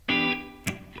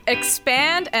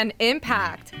Expand and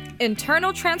impact.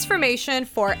 Internal transformation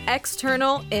for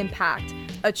external impact.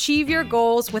 Achieve your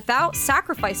goals without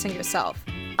sacrificing yourself.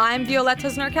 I'm Violetta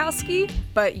Znarkowski,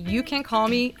 but you can call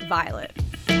me Violet.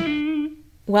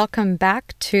 Welcome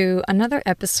back to another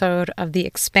episode of the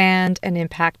Expand and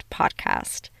Impact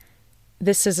podcast.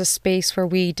 This is a space where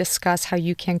we discuss how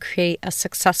you can create a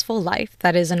successful life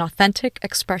that is an authentic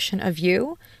expression of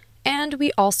you, and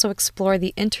we also explore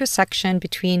the intersection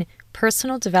between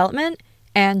personal development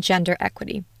and gender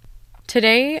equity.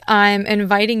 Today, I'm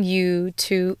inviting you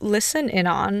to listen in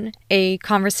on a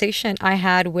conversation I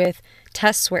had with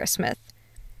TESS WARESMITH.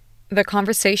 The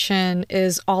conversation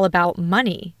is all about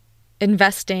money,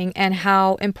 investing, and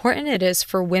how important it is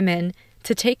for women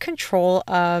to take control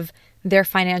of their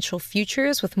financial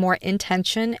futures with more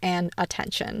intention and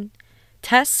attention.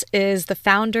 TESS is the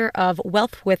founder of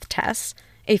Wealth with TESS,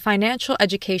 a financial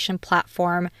education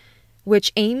platform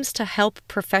which aims to help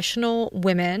professional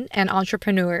women and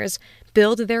entrepreneurs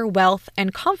build their wealth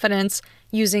and confidence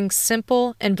using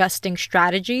simple investing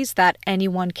strategies that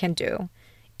anyone can do,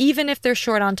 even if they're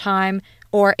short on time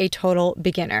or a total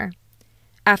beginner.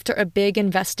 After a big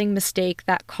investing mistake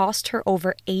that cost her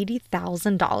over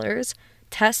 $80,000,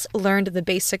 Tess learned the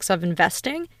basics of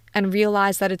investing and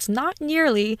realized that it's not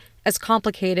nearly as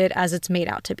complicated as it's made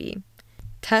out to be.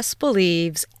 Tess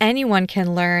believes anyone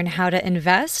can learn how to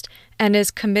invest and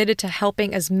is committed to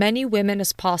helping as many women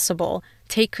as possible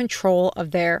take control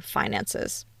of their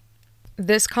finances.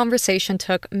 This conversation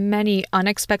took many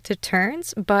unexpected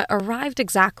turns, but arrived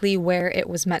exactly where it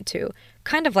was meant to,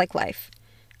 kind of like life.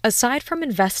 Aside from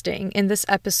investing, in this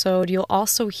episode, you'll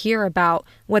also hear about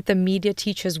what the media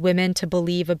teaches women to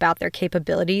believe about their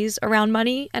capabilities around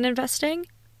money and investing,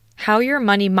 how your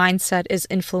money mindset is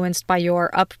influenced by your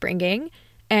upbringing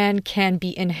and can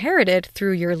be inherited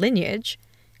through your lineage,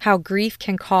 how grief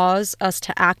can cause us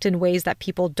to act in ways that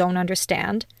people don't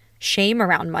understand, shame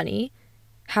around money,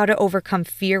 how to overcome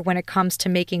fear when it comes to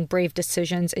making brave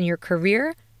decisions in your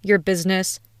career, your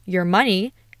business, your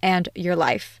money, and your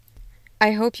life.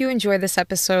 I hope you enjoy this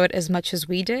episode as much as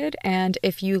we did, and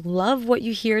if you love what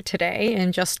you hear today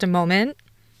in just a moment,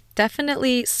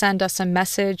 definitely send us a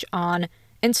message on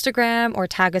Instagram or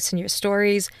tag us in your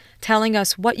stories, telling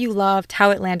us what you loved,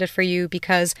 how it landed for you,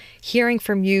 because hearing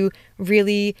from you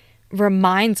really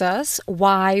reminds us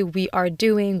why we are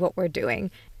doing what we're doing,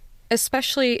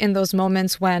 especially in those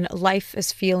moments when life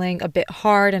is feeling a bit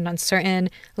hard and uncertain,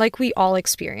 like we all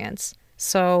experience.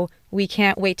 So we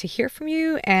can't wait to hear from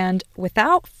you, and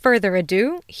without further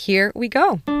ado, here we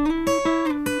go.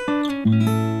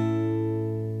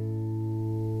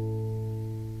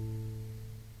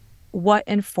 What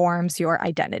informs your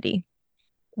identity?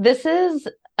 This is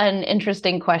an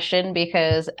interesting question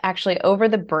because actually over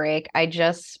the break, I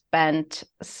just spent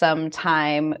some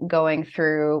time going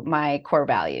through my core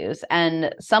values,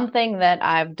 and something that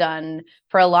I've done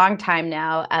for a long time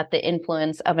now at the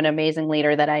influence of an amazing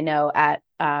leader that I know at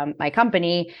my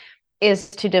company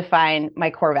is to define my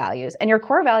core values. And your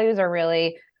core values are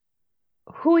really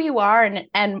who you are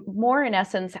and more in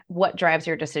essence, what drives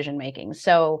your decision making.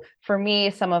 So for me,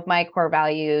 some of my core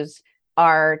values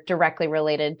are directly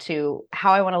related to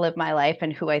how I want to live my life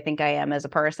and who I think I am as a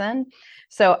person.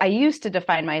 So I used to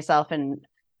define myself in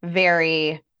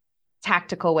very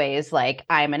tactical ways, like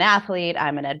I'm an athlete,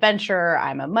 I'm an adventurer,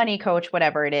 I'm a money coach,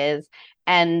 whatever it is.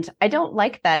 And I don't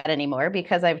like that anymore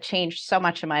because I've changed so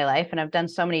much in my life and I've done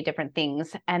so many different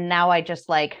things. And now I just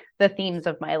like the themes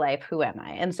of my life. Who am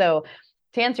I? And so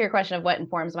to answer your question of what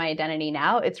informs my identity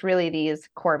now, it's really these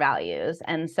core values.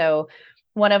 And so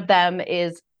one of them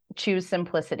is choose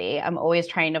simplicity. I'm always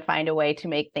trying to find a way to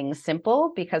make things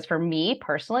simple because for me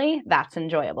personally, that's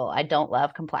enjoyable. I don't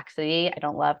love complexity. I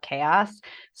don't love chaos.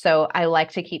 So I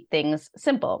like to keep things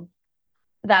simple.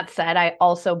 That said, I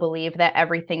also believe that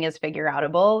everything is figure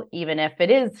outable, even if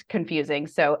it is confusing.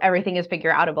 So everything is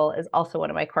figure outable is also one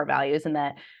of my core values, and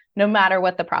that no matter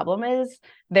what the problem is,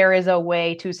 there is a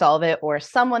way to solve it, or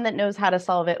someone that knows how to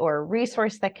solve it, or a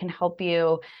resource that can help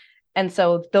you. And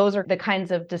so those are the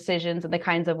kinds of decisions and the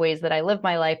kinds of ways that I live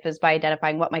my life is by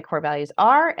identifying what my core values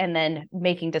are and then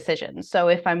making decisions. So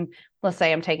if let's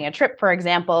say I'm taking a trip, for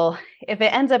example, if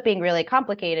it ends up being really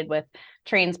complicated with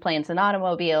trains, planes, and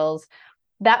automobiles,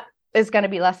 that is going to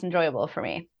be less enjoyable for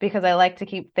me because I like to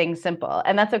keep things simple,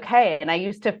 and that's okay. And I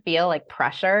used to feel like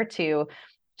pressure to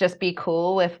just be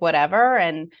cool with whatever.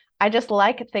 And I just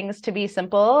like things to be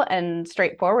simple and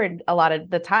straightforward a lot of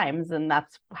the times. And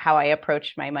that's how I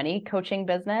approach my money coaching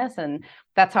business. And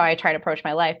that's how I try to approach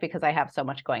my life because I have so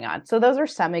much going on. So those are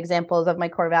some examples of my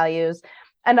core values.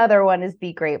 Another one is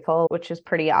be grateful, which is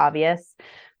pretty obvious.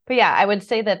 But yeah, I would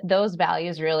say that those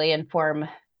values really inform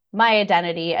my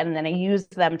identity, and then I use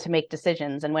them to make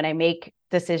decisions. And when I make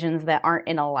decisions that aren't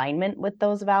in alignment with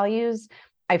those values,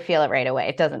 I feel it right away.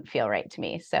 It doesn't feel right to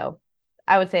me. So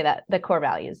I would say that the core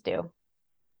values do.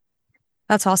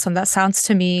 That's awesome. That sounds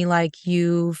to me like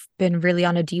you've been really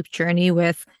on a deep journey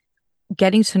with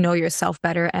getting to know yourself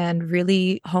better and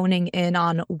really honing in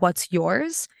on what's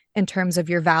yours in terms of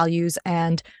your values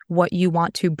and what you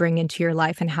want to bring into your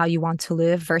life and how you want to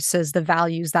live versus the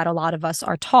values that a lot of us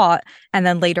are taught. And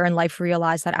then later in life,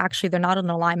 realize that actually they're not in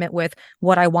alignment with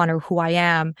what I want or who I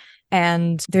am.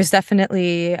 And there's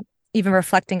definitely, even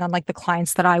reflecting on like the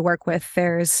clients that I work with,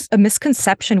 there's a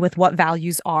misconception with what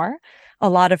values are. A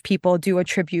lot of people do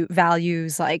attribute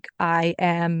values like I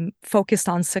am focused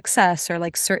on success or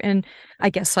like certain, I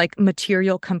guess, like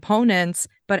material components,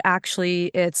 but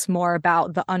actually it's more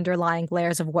about the underlying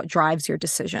layers of what drives your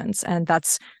decisions. And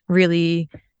that's really,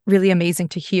 really amazing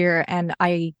to hear. And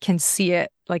I can see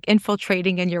it like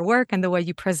infiltrating in your work and the way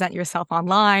you present yourself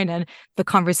online and the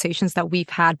conversations that we've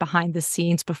had behind the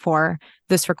scenes before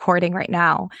this recording right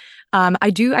now. I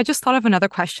just thought of another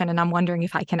question and I'm wondering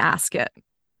if I can ask it.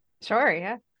 Sure,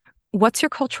 yeah. What's your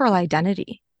cultural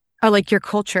identity? Or like your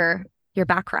culture, your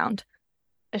background?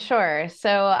 Sure. So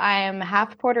I am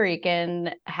half Puerto Rican,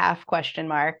 half question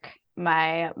mark.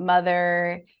 My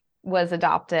mother was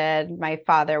adopted. My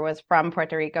father was from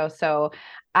Puerto Rico. So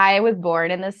I was born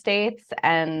in the States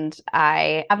and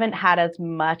I haven't had as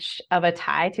much of a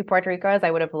tie to Puerto Rico as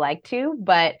I would have liked to,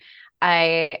 but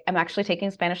I am actually taking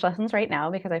Spanish lessons right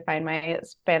now because I find my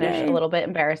Spanish a Yay. little bit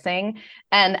embarrassing.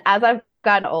 And as I've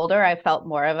gotten older, I felt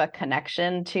more of a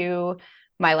connection to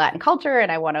my Latin culture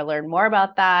and I want to learn more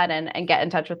about that and get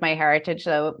in touch with my heritage.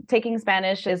 So taking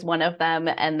Spanish is one of them.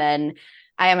 And then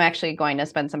I am actually going to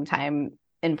spend some time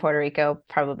in Puerto Rico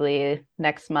probably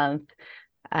next month.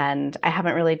 And I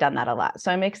haven't really done that a lot.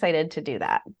 So I'm excited to do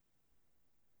that.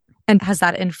 And has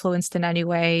that influenced in any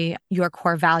way your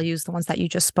core values, the ones that you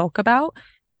just spoke about?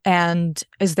 And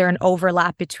is there an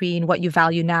overlap between what you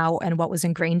value now and what was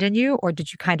ingrained in you? Or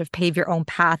did you kind of pave your own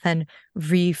path and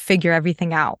refigure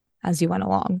everything out as you went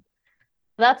along?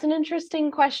 That's an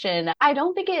interesting question. I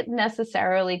don't think it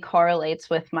necessarily correlates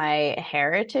with my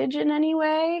heritage in any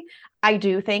way. I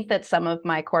do think that some of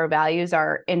my core values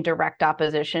are in direct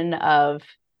opposition of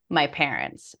my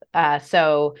parents.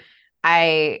 So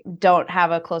I don't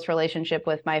have a close relationship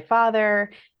with my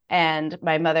father, and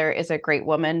my mother is a great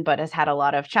woman, but has had a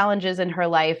lot of challenges in her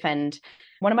life. And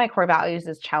one of my core values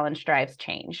is challenge drives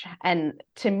change. And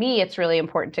to me, it's really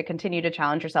important to continue to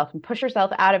challenge yourself and push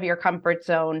yourself out of your comfort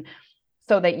zone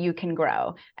so that you can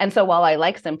grow. And so while I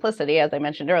like simplicity, as I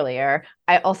mentioned earlier,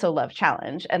 I also love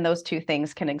challenge. And those two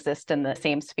things can exist in the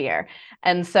same sphere.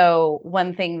 And so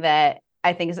one thing that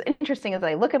I think is interesting as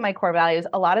I look at my core values,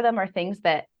 a lot of them are things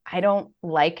that I don't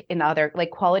like in other, like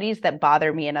qualities that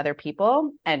bother me in other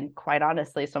people. And quite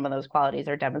honestly, some of those qualities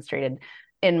are demonstrated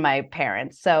in my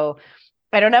parents. So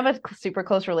I don't have a super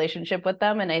close relationship with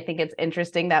them. And I think it's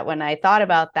interesting that when I thought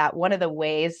about that, one of the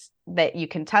ways that you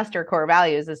can test your core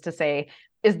values is to say,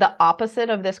 is the opposite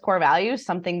of this core value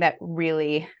something that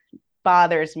really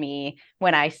bothers me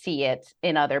when I see it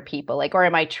in other people? Like, or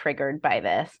am I triggered by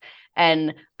this?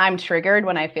 And I'm triggered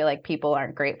when I feel like people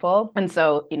aren't grateful. And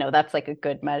so, that's like a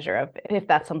good measure of if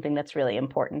that's something that's really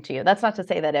important to you. That's not to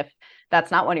say that if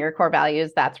that's not one of your core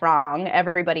values, that's wrong.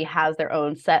 Everybody has their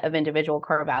own set of individual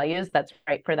core values that's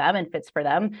right for them and fits for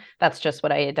them. That's just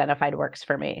what I identified works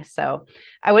for me. So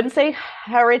I wouldn't say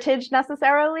heritage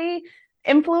necessarily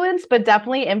influenced, but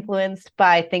definitely influenced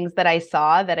by things that I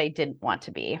saw that I didn't want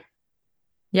to be.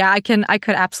 Yeah, I could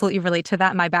absolutely relate to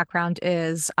that. My background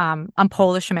is I'm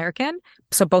Polish American.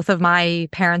 So both of my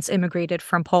parents immigrated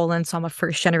from Poland. So I'm a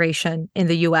first generation in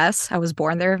the US. I was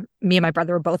born there. Me and my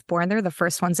brother were both born there, the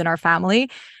first ones in our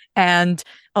family. And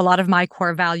a lot of my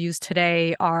core values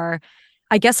today are,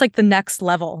 I guess, like the next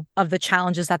level of the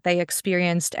challenges that they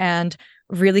experienced and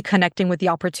really connecting with the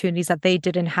opportunities that they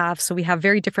didn't have. So we have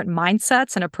very different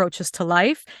mindsets and approaches to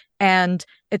life. And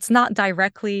it's not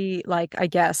directly, like, I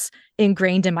guess,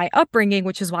 ingrained in my upbringing,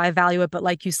 which is why I value it. But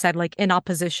like you said, like in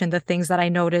opposition, the things that I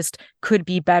noticed could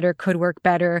be better, could work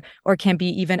better, or can be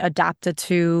even adapted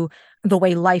to the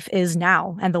way life is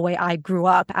now and the way I grew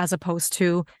up, as opposed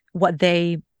to what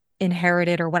they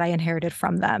inherited or what I inherited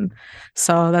from them.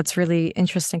 So that's really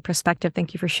interesting perspective.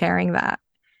 Thank you for sharing that.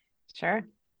 Sure.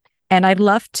 And I'd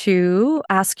love to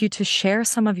ask you to share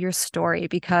some of your story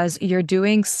because you're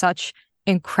doing such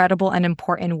incredible and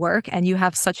important work. And you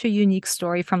have such a unique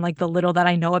story from like the little that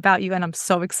I know about you. And I'm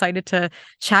so excited to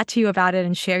chat to you about it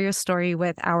and share your story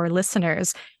with our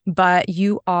listeners. But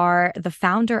you are the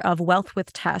founder of Wealth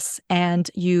with TESS, and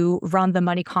you run the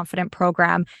Money Confident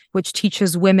program, which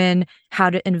teaches women how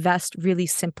to invest really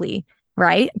simply.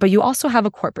 Right. But you also have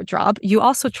a corporate job. You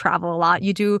also travel a lot.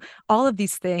 You do all of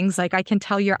these things. Like, I can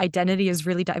tell your identity is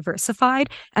really diversified.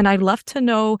 And I'd love to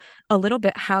know a little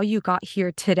bit how you got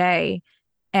here today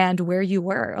and where you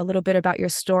were, a little bit about your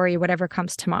story, whatever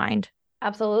comes to mind.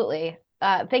 Absolutely.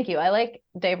 Thank you. I like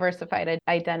diversified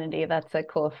identity. That's a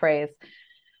cool phrase.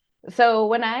 So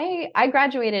when I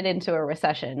graduated into a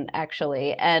recession,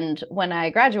 actually, and when I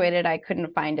graduated, I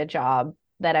couldn't find a job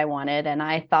that I wanted, and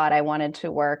I thought I wanted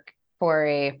to work for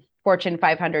a Fortune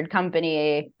 500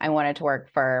 company. I wanted to work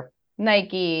for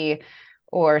Nike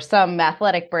or some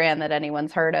athletic brand that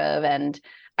anyone's heard of. And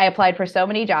I applied for so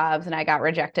many jobs and I got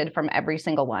rejected from every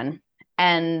single one.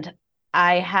 And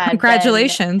I had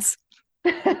Congratulations.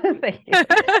 Thank you.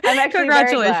 I'm actually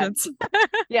Congratulations. very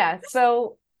glad. Yeah.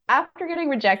 So after getting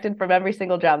rejected from every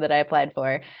single job that I applied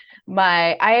for,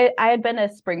 I had been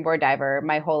a springboard diver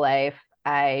my whole life.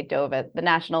 I dove at the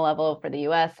national level for the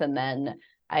US, and then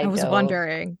I was dove.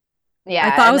 Wondering. Yeah.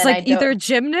 I thought I was like either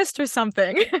gymnast or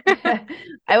something.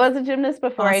 I was a gymnast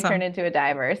before I turned into a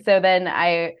diver. So then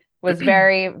I was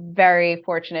very, very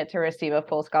fortunate to receive a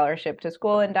full scholarship to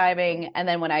school in diving. And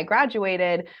then when I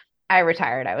graduated, I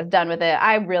retired. I was done with it.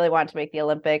 I really wanted to make the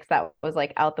Olympics. That was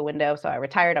like out the window. So I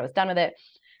retired. I was done with it.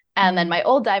 And then my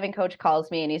old diving coach calls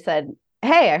me and he said,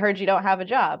 "Hey, I heard you don't have a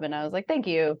job." And I was like, "Thank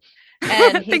you."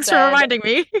 And he Thanks said, for reminding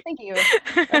me. "Thank you.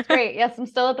 That's great. Yes, I'm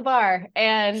still at the bar."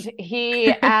 And he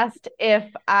asked if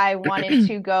I wanted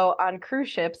to go on cruise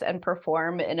ships and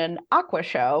perform in an aqua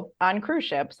show on cruise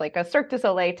ships, like a Cirque du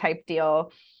Soleil type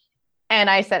deal. And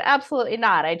I said, "Absolutely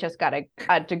not. I just got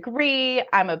a degree.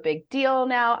 I'm a big deal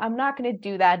now. I'm not going to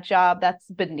do that job. That's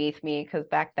beneath me," because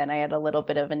back then I had a little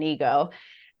bit of an ego.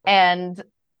 And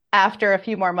after a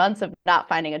few more months of not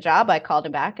finding a job, I called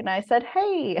him back and I said,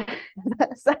 "Hey,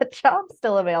 is that job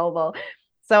still available?"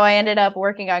 So I ended up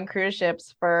working on cruise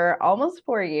ships for almost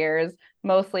 4 years,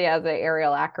 mostly as an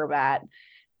aerial acrobat.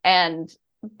 And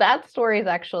that story is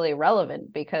actually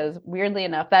relevant because, weirdly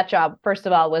enough, that job, first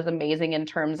of all, was amazing in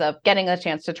terms of getting a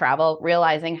chance to travel,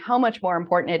 realizing how much more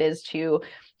important it is to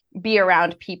be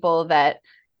around people that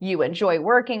you enjoy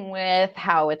working with,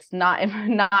 how it's not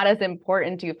as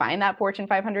important to find that Fortune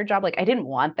 500 job. Like, I didn't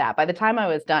want that. By the time I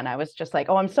was done, I was just like,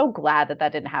 oh, I'm so glad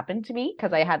that didn't happen to me,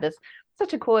 because I had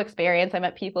such a cool experience. I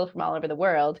met people from all over the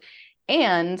world.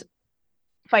 And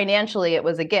financially, it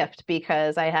was a gift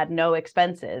because I had no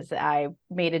expenses. I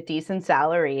made a decent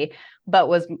salary, but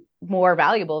was more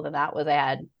valuable than that was I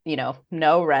had,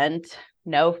 no rent,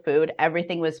 no food,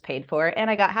 everything was paid for, and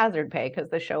I got hazard pay because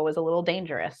the show was a little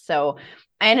dangerous. So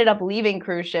I ended up leaving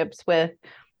cruise ships with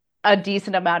a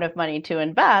decent amount of money to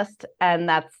invest. And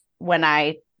that's when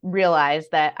I realized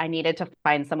that I needed to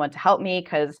find someone to help me,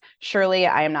 because surely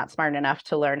I am not smart enough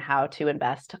to learn how to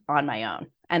invest on my own.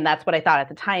 And that's what I thought at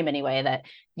the time anyway, that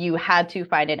you had to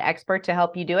find an expert to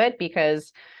help you do it,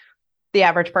 because the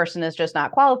average person is just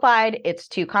not qualified. It's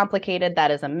too complicated.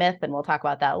 That is a myth, and we'll talk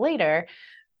about that later.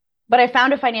 But I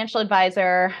found a financial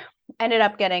advisor, ended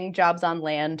up getting jobs on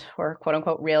land, or quote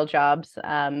unquote real jobs.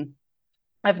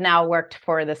 I've now worked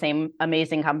for the same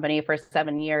amazing company for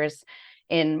 7 years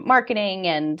in marketing,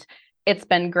 and it's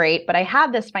been great. But I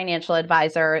had this financial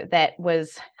advisor that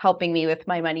was helping me with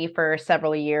my money for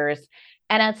several years.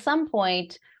 And at some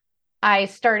point, I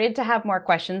started to have more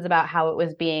questions about how it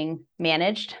was being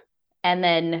managed. And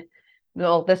then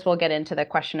this will get into the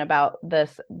question about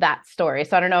that story.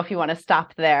 So I don't know if you want to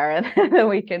stop there and then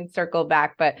we can circle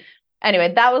back. But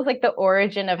anyway, that was like the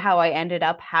origin of how I ended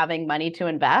up having money to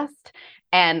invest.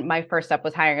 And my first step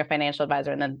was hiring a financial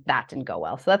advisor, and then that didn't go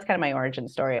well. So that's kind of my origin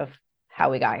story of how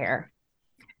we got here.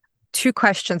 2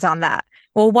 questions on that.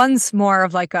 Well, one's more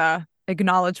of like a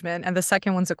acknowledgement, and the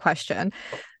second one's a question.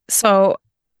 So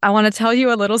I want to tell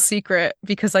you a little secret,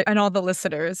 because I know the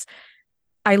listeners.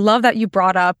 I love that you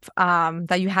brought up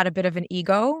that you had a bit of an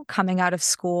ego coming out of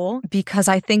school, because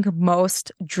I think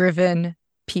most driven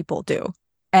people do.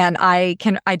 And I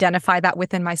can identify that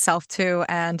within myself too.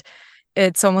 And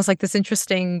it's almost like this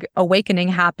interesting awakening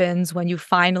happens when you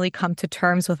finally come to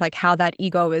terms with like how that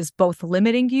ego is both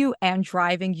limiting you and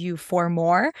driving you for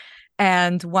more.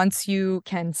 And once you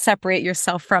can separate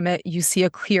yourself from it, you see a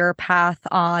clearer path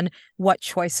on what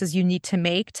choices you need to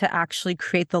make to actually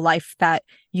create the life that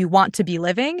you want to be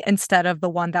living instead of the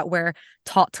one that we're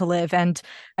taught to live. And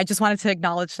I just wanted to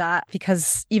acknowledge that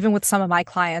because even with some of my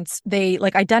clients, they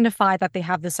like identify that they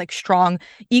have this like strong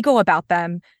ego about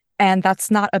them. And that's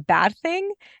not a bad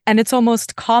thing. And it's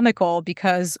almost comical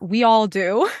because we all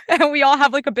do. And we all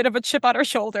have like a bit of a chip on our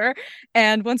shoulder.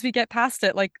 And once we get past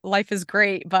it, like life is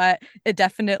great, but it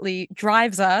definitely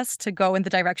drives us to go in the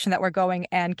direction that we're going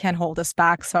and can hold us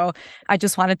back. So I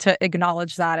just wanted to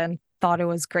acknowledge that and thought it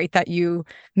was great that you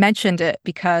mentioned it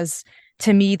because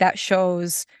to me, that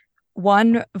shows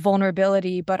one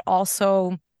vulnerability, but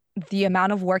also the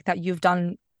amount of work that you've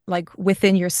done like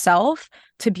within yourself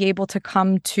to be able to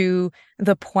come to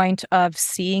the point of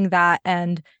seeing that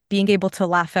and being able to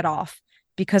laugh it off.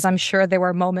 Because I'm sure there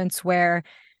were moments where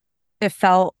it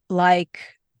felt like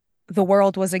the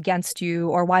world was against you,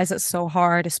 or why is it so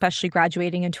hard, especially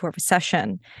graduating into a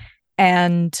recession.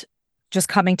 And just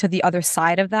coming to the other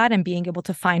side of that and being able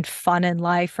to find fun in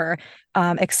life or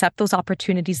accept those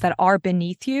opportunities that are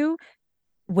beneath you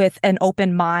with an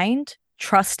open mind,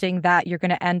 trusting that you're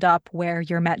going to end up where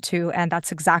you're meant to. And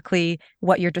that's exactly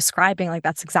what you're describing. Like,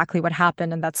 that's exactly what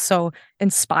happened. And that's so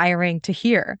inspiring to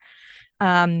hear.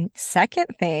 Second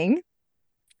thing,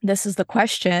 this is the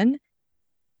question.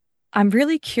 I'm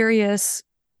really curious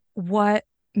what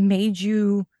made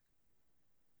you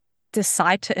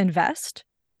decide to invest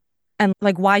and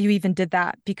like why you even did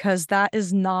that, because that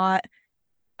is not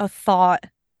a thought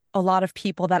a lot of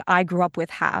people that I grew up with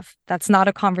have. That's not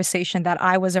a conversation that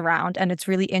I was around. And it's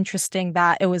really interesting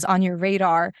that it was on your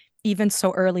radar even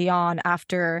so early on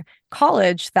after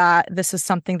college that this is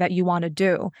something that you want to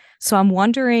do. So I'm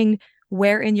wondering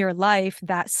where in your life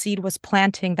that seed was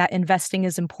planting that investing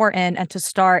is important and to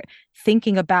start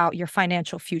thinking about your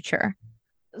financial future.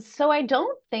 So I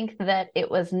don't think that it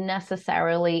was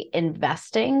necessarily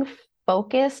investing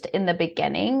focused in the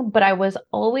beginning, but I was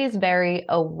always very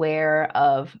aware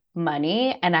of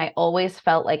money. And I always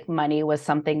felt like money was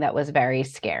something that was very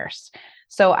scarce.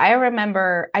 So I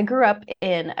remember I grew up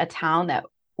in a town that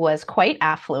was quite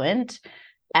affluent,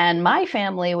 and my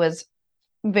family was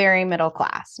very middle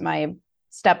class. My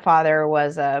stepfather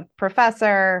was a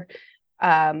professor.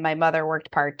 My mother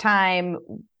worked part-time.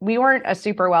 We weren't a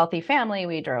super wealthy family.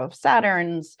 We drove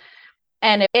Saturns,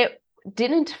 and it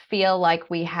didn't feel like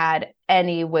we had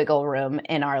any wiggle room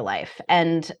in our life.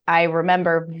 And I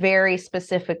remember very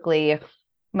specifically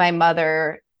my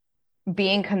mother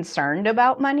being concerned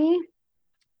about money.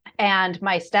 And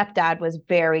my stepdad was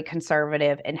very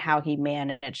conservative in how he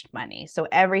managed money. So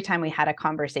every time we had a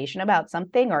conversation about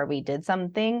something or we did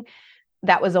something,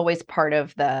 that was always part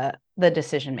of the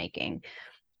decision making.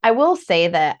 I will say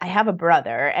that I have a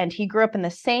brother and he grew up in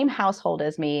the same household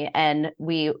as me, and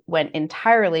we went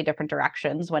entirely different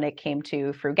directions when it came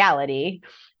to frugality.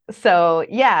 So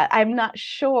yeah, I'm not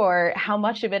sure how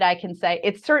much of it I can say.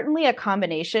 It's certainly a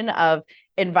combination of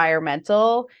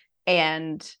environmental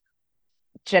and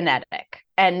genetic.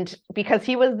 And because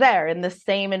he was there in the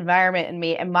same environment in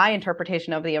me, and my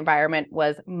interpretation of the environment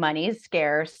was money's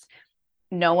scarce,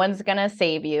 no one's going to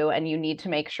save you, and you need to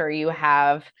make sure you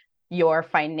have your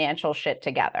financial shit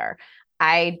together.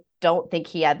 I don't think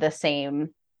he had the same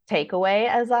takeaway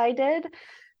as I did.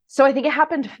 So I think it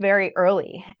happened very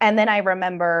early. And then I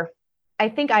remember, I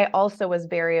think I also was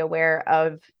very aware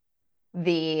of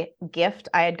the gift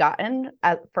I had gotten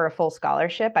for a full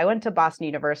scholarship. I went to Boston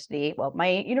University, well, my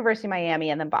University of Miami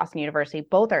and then Boston University,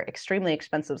 both are extremely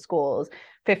expensive schools,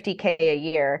 $50K a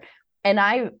year. And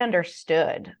I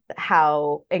understood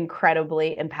how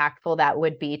incredibly impactful that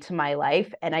would be to my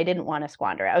life. And I didn't want to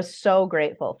squander it. I was so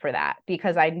grateful for that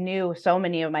because I knew so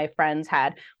many of my friends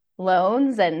had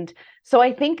loans. And so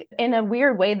I think in a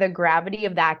weird way, the gravity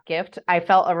of that gift, I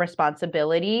felt a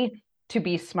responsibility to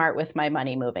be smart with my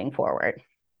money moving forward.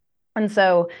 And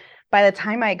so by the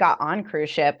time I got on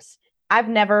cruise ships, I've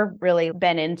never really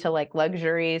been into like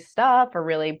luxury stuff or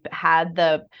really had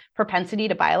the propensity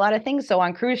to buy a lot of things. So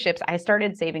on cruise ships, I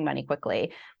started saving money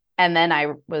quickly. And then I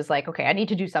was like, okay, I need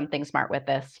to do something smart with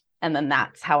this. And then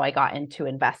that's how I got into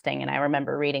investing. And I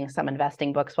remember reading some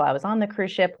investing books while I was on the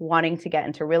cruise ship, wanting to get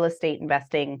into real estate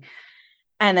investing,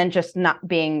 and then just not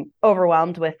being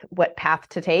overwhelmed with what path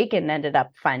to take, and ended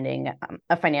up finding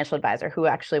a financial advisor who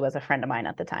actually was a friend of mine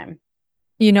at the time.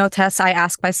 You know, Tess, I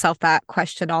ask myself that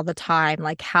question all the time,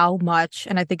 like how much,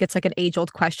 and I think it's like an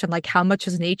age-old question, like how much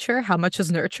is nature, how much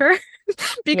is nurture?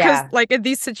 Because Yeah. like in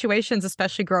these situations,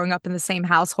 especially growing up in the same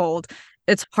household,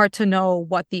 it's hard to know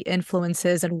what the influence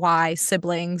is and why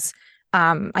siblings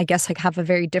I guess like have a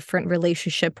very different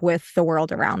relationship with the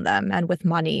world around them and with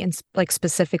money, and like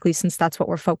specifically since that's what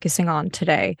we're focusing on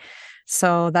today.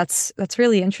 So that's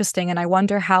really interesting. And I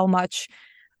wonder how much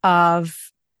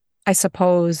of, I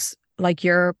suppose, like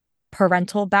your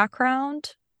parental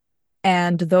background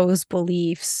and those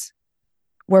beliefs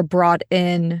were brought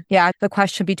in. Yeah, the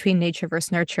question between nature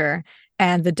versus nurture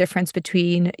and the difference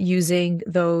between using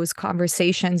those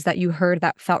conversations that you heard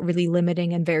that felt really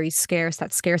limiting and very scarce,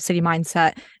 that scarcity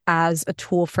mindset, as a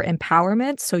tool for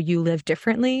empowerment. So you live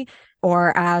differently,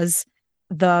 or as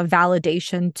the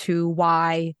validation to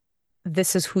why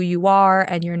this is who you are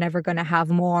and you're never going to have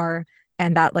more.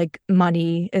 And that like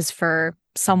money is for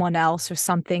someone else or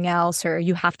something else, or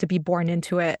you have to be born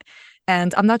into it.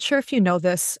 And I'm not sure if you know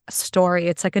this story.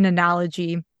 It's like an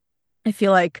analogy. I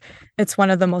feel like it's one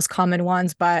of the most common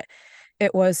ones, but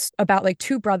it was about like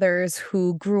two brothers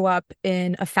who grew up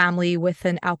in a family with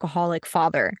an alcoholic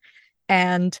father.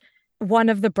 And one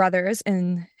of the brothers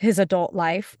in his adult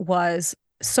life was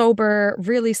sober,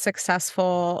 really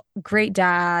successful, great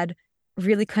dad,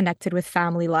 really connected with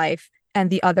family life. And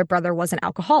the other brother was an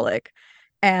alcoholic.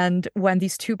 And when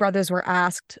these two brothers were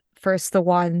asked, first the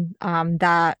one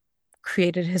that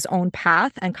created his own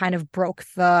path and kind of broke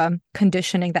the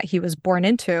conditioning that he was born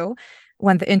into,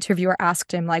 when the interviewer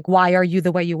asked him, like, why are you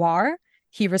the way you are?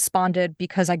 He responded,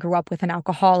 because I grew up with an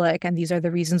alcoholic, and these are the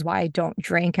reasons why I don't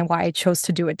drink and why I chose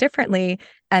to do it differently.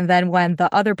 And then when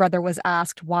the other brother was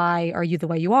asked, why are you the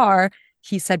way you are?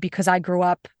 He said, because I grew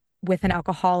up with an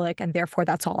alcoholic and therefore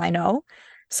that's all I know.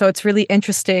 So it's really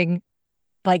interesting,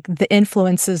 like the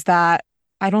influences that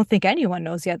I don't think anyone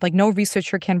knows yet. Like no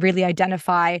researcher can really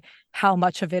identify how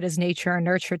much of it is nature or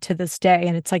nurture to this day.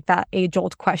 And it's like that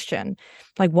age-old question,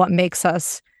 like what makes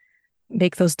us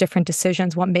make those different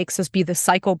decisions? What makes us be the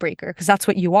cycle breaker? Because that's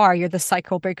what you are. You're the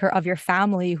cycle breaker of your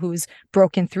family who's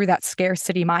broken through that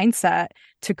scarcity mindset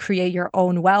to create your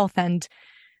own wealth. And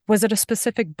was it a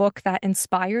specific book that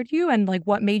inspired you? And like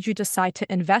what made you decide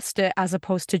to invest it as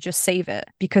opposed to just save it?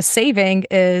 Because saving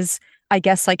is, I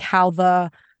guess, like how the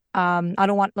I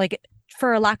don't want, like,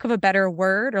 for a lack of a better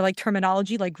word or like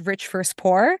terminology, like rich versus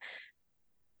poor.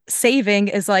 Saving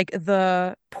is like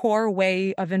the poor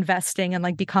way of investing and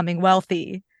like becoming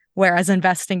wealthy, whereas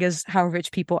investing is how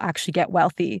rich people actually get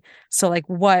wealthy. So like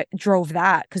what drove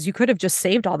that? Because you could have just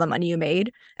saved all the money you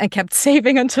made and kept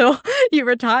saving until you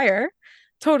retire.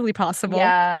 Totally possible.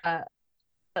 Yeah.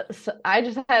 So I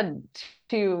just had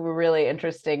two really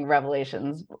interesting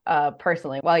revelations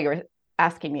personally while you were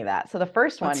asking me that. So the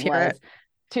first Let's one hear was it.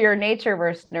 to your nature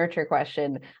versus nurture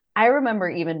question. I remember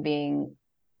even being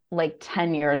like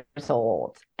 10 years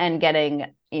old and getting,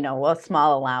 a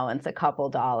small allowance, a couple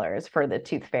dollars for the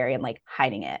tooth fairy and like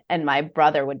hiding it. And my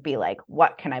brother would be like,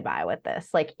 what can I buy with this?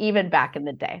 Like even back in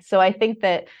the day. So I think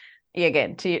that,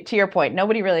 again, to your point,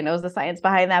 nobody really knows the science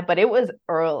behind that, but it was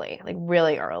early, like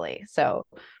really early. So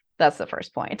that's the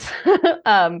first point.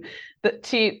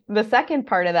 The second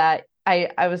part of that,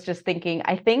 I was just thinking,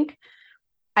 I think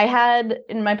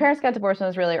my parents got divorced when I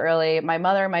was really early. My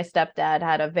mother and my stepdad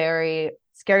had a very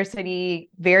scarcity,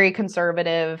 very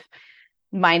conservative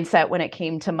mindset when it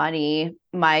came to money.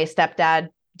 My stepdad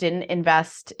didn't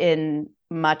invest in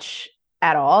much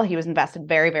at all. He was invested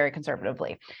very, very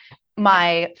conservatively.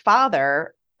 My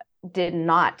father did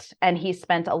not, and he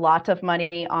spent a lot of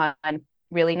money on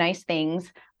really nice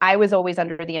things. I was always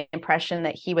under the impression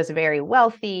that he was very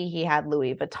wealthy. He had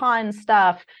Louis Vuitton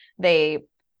stuff. They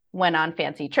went on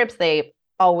fancy trips. They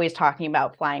always talking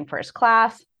about flying first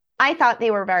class. I thought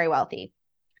they were very wealthy.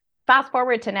 Fast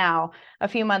forward to now, a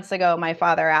few months ago, my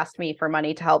father asked me for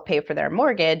money to help pay for their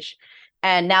mortgage.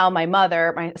 And now my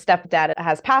stepdad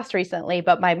has passed recently,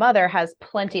 but my mother has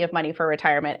plenty of money for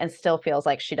retirement and still feels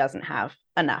like she doesn't have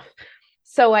enough.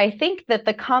 So I think that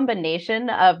the combination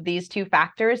of these two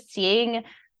factors, seeing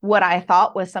what I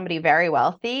thought was somebody very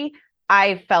wealthy,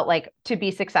 I felt like to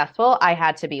be successful, I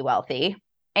had to be wealthy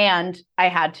and I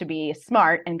had to be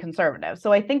smart and conservative.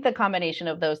 So I think the combination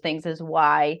of those things is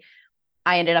why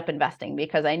I ended up investing,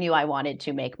 because I knew I wanted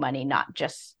to make money, not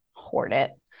just hoard it.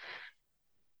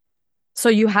 So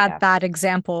you had Yeah. that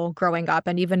example growing up,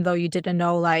 and even though you didn't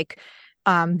know like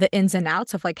the ins and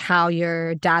outs of like how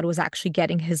your dad was actually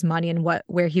getting his money and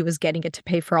where he was getting it to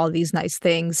pay for all these nice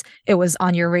things, it was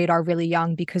on your radar really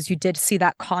young because you did see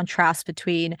that contrast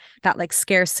between that like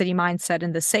scarcity mindset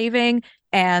and the saving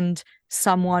and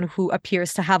someone who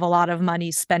appears to have a lot of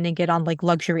money spending it on like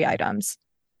luxury items.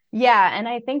 Yeah. And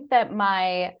I think that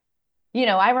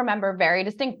I remember very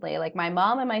distinctly, like my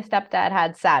mom and my stepdad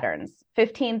had Saturns,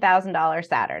 $15,000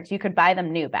 Saturns. You could buy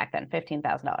them new back then,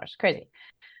 $15,000. Crazy.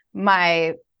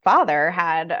 My father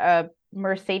had a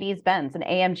Mercedes Benz, an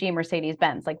AMG Mercedes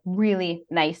Benz, like really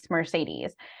nice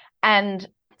Mercedes. And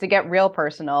to get real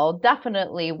personal,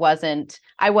 definitely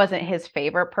I wasn't his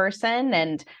favorite person.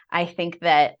 And I think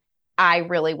that I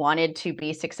really wanted to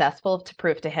be successful to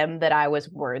prove to him that I was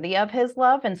worthy of his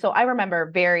love. And so I remember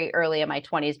very early in my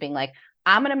 20s being like,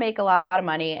 I'm going to make a lot of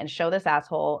money and show this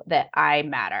asshole that I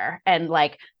matter. And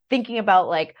like thinking about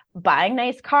like buying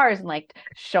nice cars and like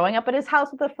showing up at his house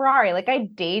with a Ferrari. Like I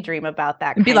daydream about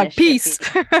that And be kind like, of shit. peace.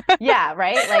 Yeah,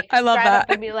 right. Like I love drive up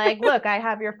that. and be like, look, I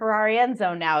have your Ferrari end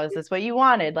zone now. Is this what you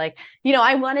wanted? Like,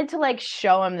 I wanted to like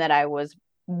show him that I was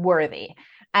worthy.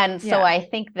 And so Yeah. I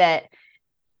think that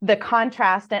the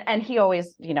contrast, and he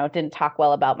always, didn't talk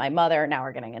well about my mother. Now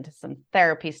we're getting into some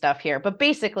therapy stuff here. But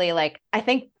basically, like, I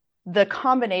think the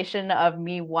combination of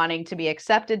me wanting to be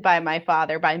accepted by my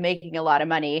father by making a lot of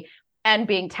money and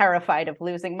being terrified of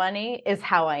losing money is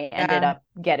how I ended Yeah. up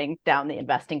getting down the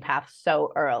investing path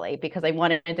so early, because I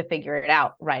wanted to figure it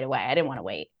out right away. I didn't want to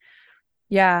wait.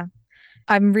 Yeah.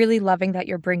 I'm really loving that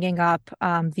you're bringing up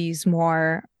these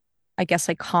more, I guess,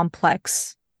 like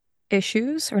complex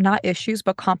issues, or not issues,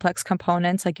 but complex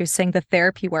components. Like you're saying, the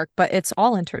therapy work, but it's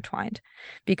all intertwined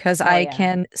because Oh I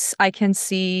yeah. can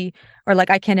see, or like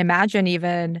I can imagine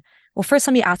even, well, first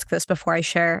let me ask this before I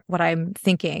share what I'm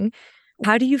thinking.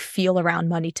 How do you feel around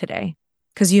money today?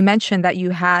 Because you mentioned that you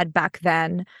had back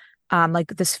then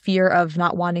like this fear of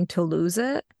not wanting to lose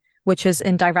it, which is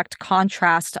in direct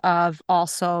contrast of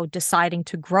also deciding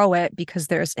to grow it because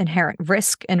there's inherent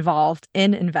risk involved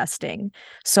in investing.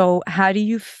 So how do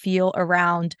you feel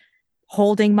around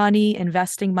holding money,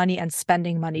 investing money, and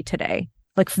spending money today?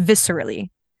 Like viscerally.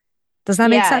 Does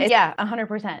that make sense? Yeah,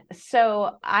 100%.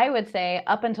 So I would say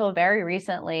up until very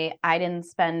recently, I didn't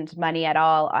spend money at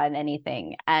all on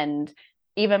anything. And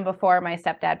even before my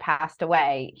stepdad passed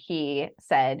away, he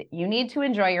said, you need to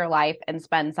enjoy your life and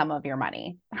spend some of your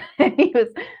money. He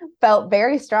felt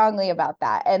very strongly about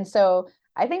that. And so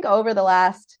I think over the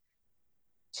last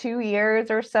 2 years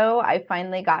or so, I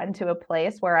finally gotten to a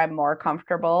place where I'm more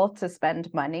comfortable to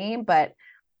spend money. But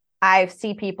I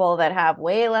see people that have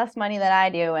way less money than I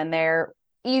do, and they're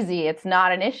easy. It's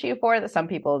not an issue for that. Some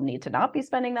people need to not be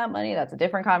spending that money. That's a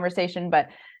different conversation. But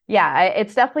yeah,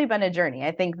 it's definitely been a journey.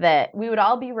 I think that we would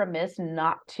all be remiss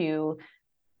not to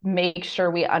make sure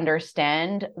we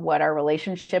understand what our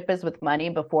relationship is with money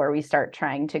before we start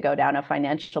trying to go down a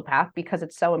financial path, because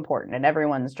it's so important and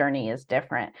everyone's journey is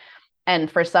different.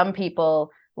 And for some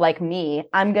people, like me,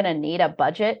 I'm going to need a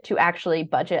budget to actually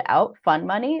budget out fun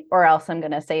money, or else I'm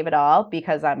going to save it all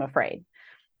because I'm afraid.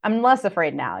 I'm less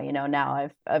afraid now. Now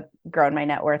I've grown my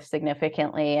net worth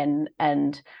significantly,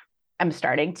 and I'm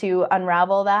starting to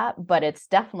unravel that, but it's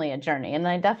definitely a journey, and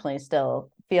I definitely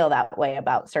still feel that way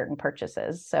about certain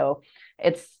purchases. So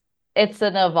it's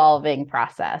an evolving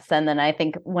process. And then I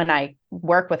think when I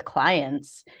work with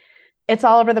clients, it's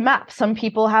all over the map. Some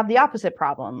people have the opposite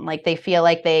problem. Like they feel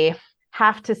like they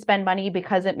have to spend money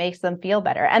because it makes them feel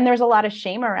better. And there's a lot of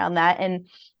shame around that. And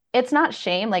it's not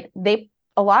shame. Like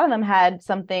a lot of them had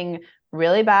something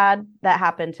really bad that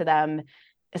happened to them.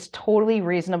 It's totally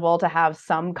reasonable to have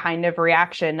some kind of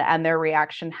reaction, and their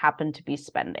reaction happened to be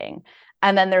spending.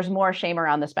 And then there's more shame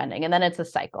around the spending, and then it's a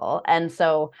cycle. And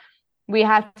so we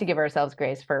have to give ourselves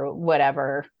grace for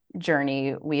whatever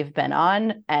journey we've been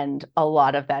on. And a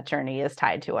lot of that journey is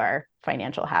tied to our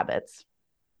financial habits.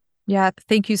 Yeah,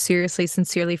 thank you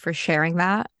sincerely for sharing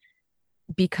that,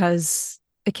 because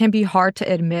it can be hard to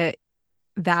admit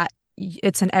that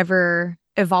it's an ever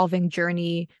evolving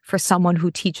journey for someone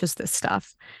who teaches this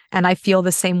stuff. And I feel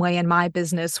the same way in my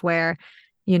business where,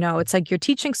 it's like you're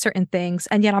teaching certain things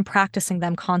and yet I'm practicing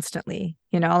them constantly.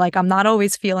 Like I'm not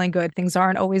always feeling good. Things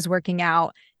aren't always working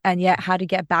out. And yet how to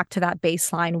get back to that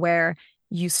baseline where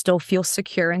you still feel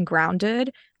secure and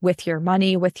grounded with your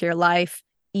money, with your life,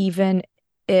 even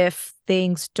if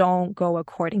things don't go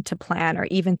according to plan, or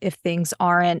even if things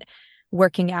aren't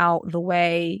working out the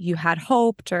way you had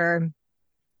hoped, or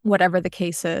whatever the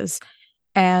case is.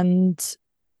 And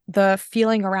the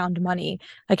feeling around money,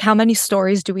 like how many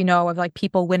stories do we know of like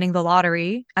people winning the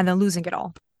lottery and then losing it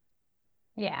all?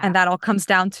 Yeah. And that all comes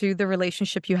down to the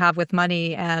relationship you have with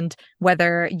money and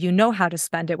whether you know how to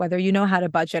spend it, whether you know how to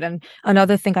budget. And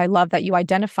another thing I love that you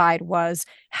identified was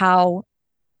how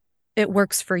it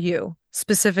works for you,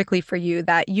 specifically for you,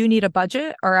 that you need a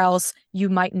budget or else you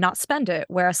might not spend it,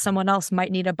 whereas someone else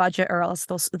might need a budget or else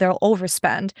they'll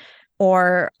overspend.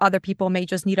 Or other people may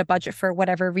just need a budget for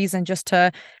whatever reason, just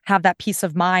to have that peace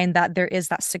of mind that there is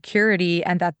that security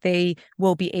and that they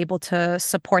will be able to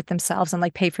support themselves and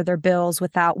like pay for their bills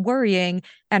without worrying,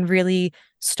 and really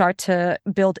start to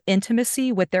build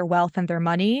intimacy with their wealth and their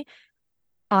money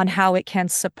on how it can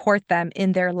support them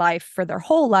in their life for their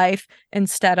whole life,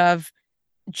 instead of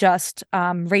just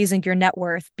raising your net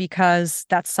worth because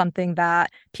that's something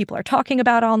that people are talking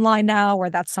about online now, or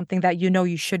that's something that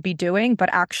you should be doing, but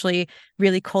actually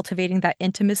really cultivating that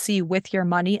intimacy with your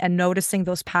money and noticing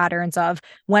those patterns of,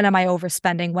 when am I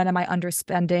overspending, when am I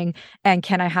underspending, and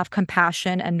can I have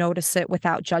compassion and notice it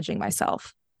without judging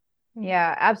myself?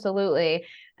 Yeah, absolutely.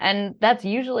 And that's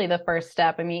usually the first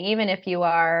step. I mean, even if you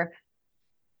are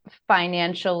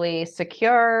financially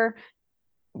secure,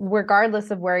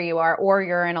 regardless of where you are, or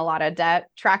you're in a lot of debt,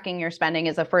 tracking your spending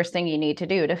is the first thing you need to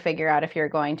do to figure out if you're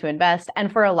going to invest.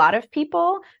 And for a lot of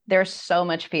people, there's so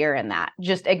much fear in that,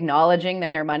 just acknowledging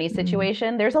their money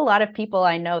situation. There's a lot of people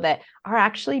I know that are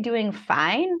actually doing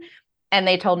fine. And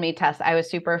they told me, Tess, I was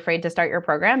super afraid to start your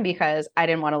program because I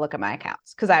didn't want to look at my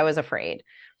accounts because I was afraid.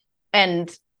 And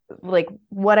like,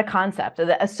 what a concept.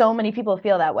 So many people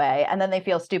feel that way. And then they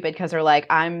feel stupid because they're like,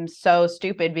 I'm so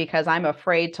stupid because I'm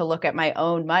afraid to look at my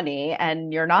own money.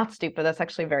 And you're not stupid. That's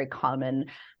actually a very common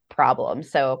problem.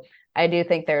 So I do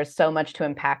think there's so much to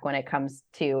unpack when it comes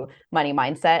to money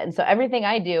mindset. And so everything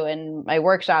I do in my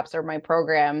workshops or my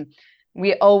program,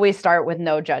 we always start with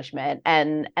no judgment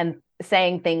and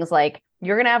saying things like,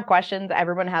 you're going to have questions.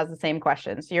 Everyone has the same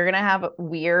questions. You're going to have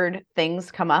weird things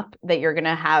come up that you're going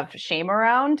to have shame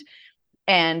around,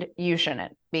 and you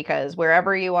shouldn't, because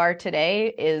wherever you are today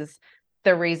is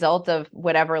the result of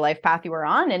whatever life path you were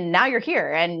on. And now you're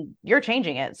here and you're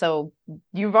changing it. So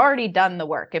you've already done the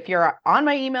work. If you're on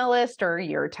my email list or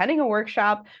you're attending a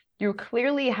workshop, you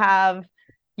clearly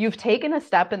you've taken a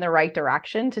step in the right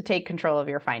direction to take control of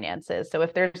your finances. So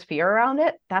if there's fear around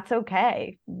it, that's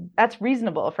okay. That's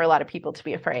reasonable for a lot of people to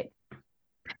be afraid.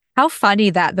 How funny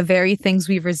that the very things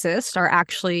we resist are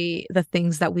actually the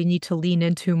things that we need to lean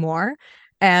into more.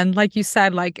 And like you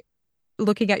said, like,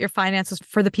 looking at your finances,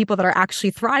 for the people that are actually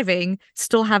thriving,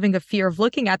 still having a fear of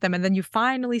looking at them. And then you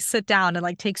finally sit down and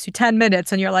like takes you 10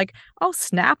 minutes and you're like, oh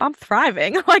snap, I'm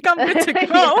thriving. Like, I'm good to go.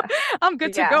 Yeah. I'm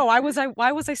good to go. Why was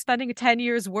I spending 10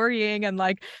 years worrying and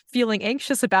like feeling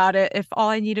anxious about it if all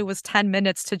I needed was 10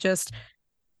 minutes to just,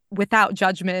 without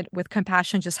judgment, with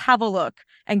compassion, just have a look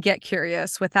and get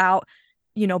curious without,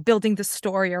 building the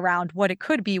story around what it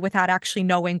could be without actually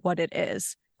knowing what it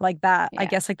is. Like that, Yeah. I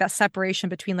guess, like that separation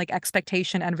between like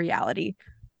expectation and reality.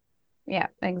 Yeah,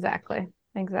 exactly.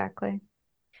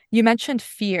 You mentioned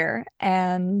fear,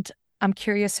 and I'm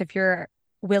curious if you're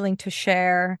willing to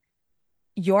share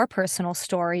your personal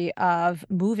story of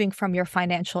moving from your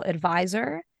financial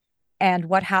advisor and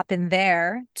what happened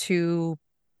there to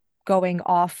going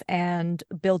off and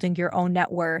building your own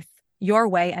net worth your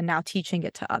way and now teaching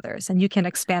it to others. And you can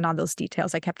expand on those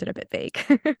details. I kept it a bit vague.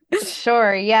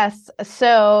 Sure. Yes.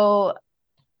 So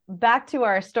back to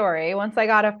our story. Once I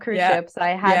got off cruise Yeah. ships, I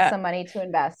had some money to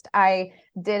invest. I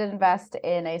did invest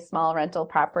in a small rental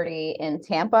property in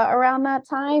Tampa around that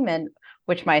time, and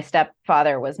which my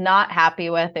stepfather was not happy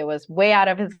with. It was way out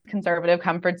of his conservative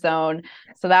comfort zone.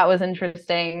 So that was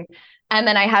interesting. And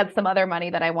then I had some other money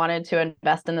that I wanted to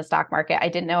invest in the stock market. I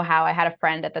didn't know how. I had a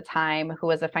friend at the time who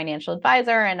was a financial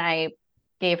advisor, and I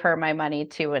gave her my money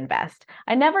to invest.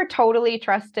 I never totally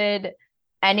trusted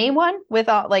anyone with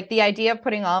all, like, the idea of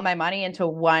putting all my money into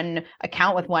one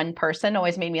account with one person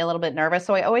always made me a little bit nervous.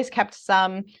 So I always kept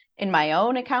some in my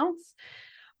own accounts.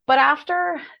 But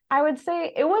after, I would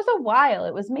say it was a while,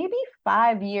 it was maybe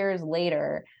 5 years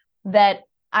later that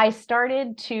I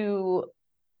started to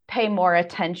pay more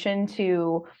attention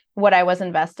to what I was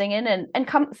investing in. And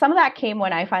some of that came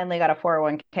when I finally got a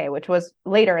 401k, which was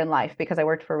later in life because I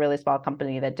worked for a really small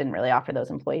company that didn't really offer those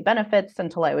employee benefits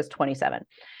until I was 27.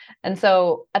 And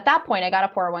so at that point, I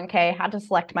got a 401k, had to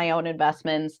select my own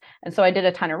investments. And so I did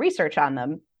a ton of research on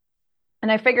them. And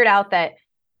I figured out that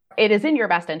it is in your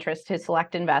best interest to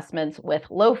select investments with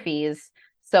low fees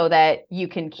so that you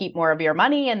can keep more of your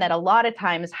money, and that a lot of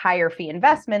times higher fee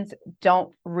investments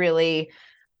don't really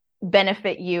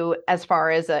benefit you as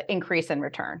far as an increase in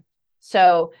return.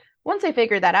 So once I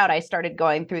figured that out, I started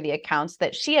going through the accounts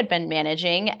that she had been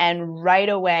managing. And right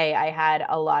away, I had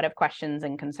a lot of questions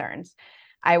and concerns.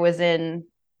 I was in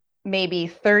maybe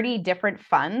 30 different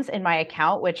funds in my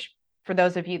account, which, for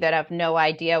those of you that have no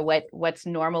idea what's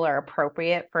normal or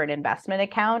appropriate for an investment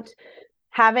account,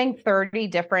 having 30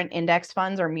 different index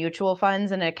funds or mutual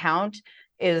funds in an account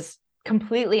is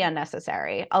completely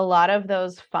unnecessary. A lot of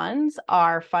those funds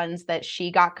are funds that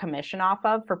she got commission off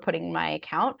of for putting in my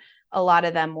account. A lot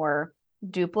of them were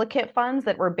duplicate funds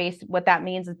that were what that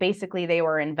means is basically they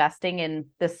were investing in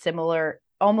the similar,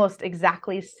 almost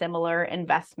exactly similar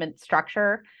investment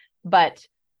structure, but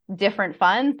different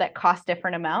funds that cost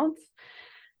different amounts.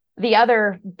 The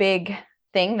other big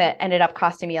thing that ended up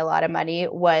costing me a lot of money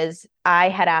was I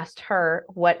had asked her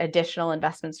what additional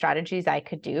investment strategies I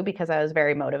could do because I was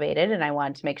very motivated and I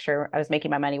wanted to make sure I was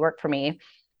making my money work for me.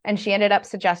 And she ended up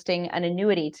suggesting an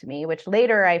annuity to me, which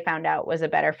later I found out was a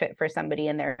better fit for somebody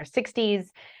in their 60s.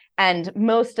 And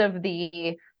most of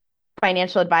the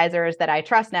financial advisors that I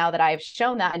trust now that I've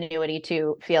shown that annuity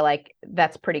to feel like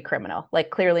that's pretty criminal, like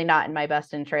clearly not in my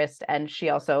best interest. And she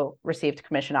also received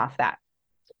commission off that.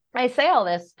 I say all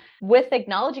this with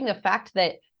acknowledging the fact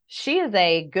that she is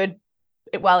a good,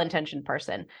 well-intentioned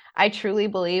person. I truly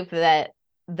believe that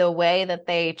the way that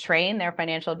they train their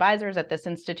financial advisors at this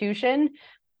institution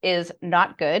is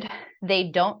not good. They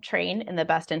don't train in the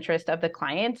best interest of the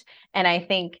client. And I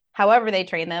think however they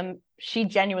train them, she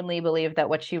genuinely believed that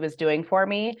what she was doing for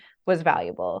me was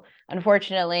valuable.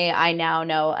 Unfortunately, I now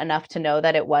know enough to know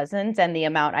that it wasn't. And the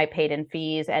amount I paid in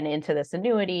fees and into this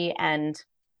annuity and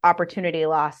opportunity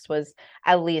loss was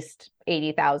at least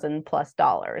 $80,000 plus.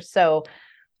 So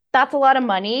that's a lot of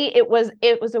money. It was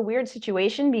a weird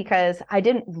situation because I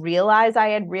didn't realize I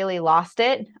had really lost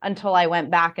it until I went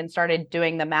back and started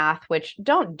doing the math, which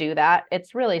don't do that.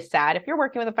 It's really sad. If you're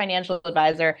working with a financial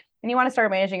advisor and you want to start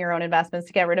managing your own investments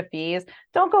to get rid of fees,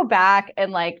 don't go back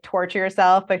and like torture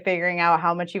yourself by figuring out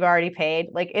how much you've already paid.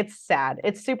 Like it's sad.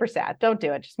 It's super sad. Don't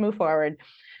do it. Just move forward.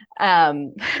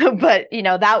 But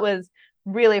that was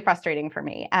really frustrating for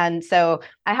me. And so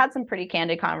I had some pretty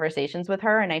candid conversations with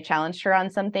her and I challenged her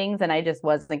on some things and I just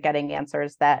wasn't getting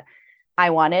answers that I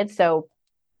wanted. So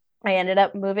I ended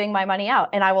up moving my money out.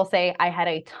 And I will say I had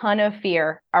a ton of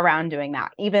fear around doing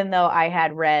that. Even though I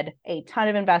had read a ton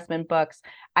of investment books,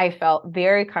 I felt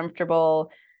very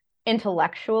comfortable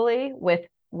intellectually with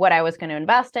what I was going to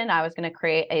invest in. I was going to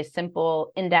create a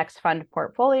simple index fund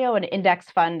portfolio. An index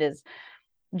fund is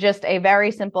just a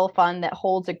very simple fund that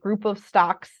holds a group of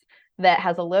stocks that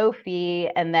has a low fee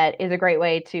and that is a great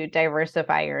way to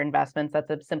diversify your investments. That's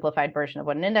a simplified version of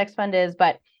what an index fund is.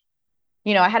 But,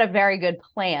 I had a very good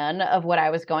plan of what I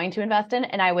was going to invest in,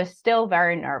 and I was still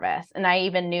very nervous. And I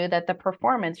even knew that the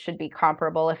performance should be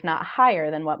comparable, if not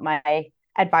higher than what my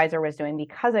advisor was doing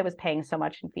because I was paying so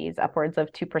much in fees, upwards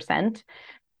of 2%.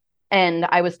 And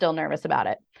I was still nervous about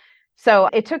it. So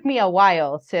it took me a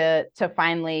while to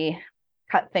finally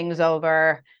cut things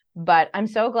over, but I'm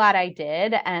so glad I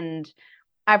did. And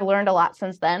I've learned a lot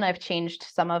since then. I've changed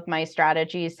some of my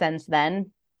strategies since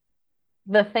then.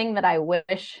 The thing that I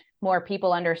wish more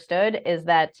people understood is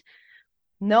that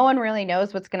no one really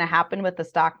knows what's going to happen with the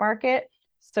stock market.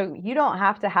 So you don't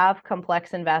have to have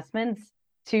complex investments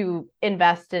to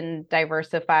invest in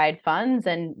diversified funds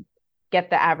and get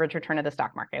the average return of the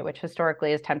stock market, which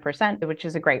historically is 10%, which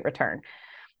is a great return.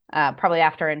 Probably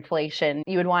after inflation,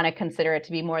 you would want to consider it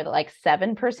to be more like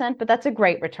 7%, but that's a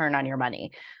great return on your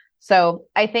money. So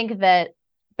I think that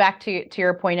back to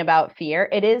your point about fear,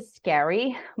 it is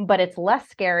scary, but it's less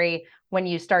scary when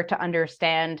you start to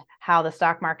understand how the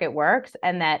stock market works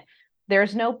and that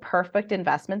there's no perfect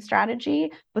investment strategy,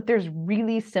 but there's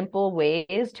really simple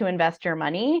ways to invest your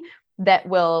money that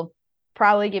will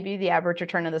probably give you the average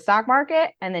return of the stock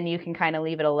market, and then you can kind of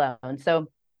leave it alone. So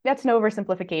that's an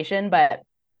oversimplification, but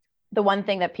the one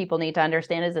thing that people need to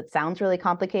understand is it sounds really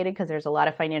complicated because there's a lot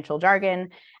of financial jargon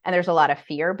and there's a lot of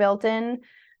fear built in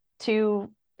to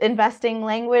investing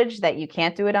language that you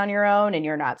can't do it on your own and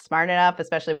you're not smart enough,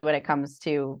 especially when it comes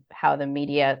to how the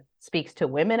media speaks to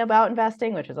women about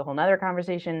investing, which is a whole nother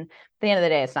conversation. At the end of the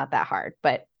day, it's not that hard,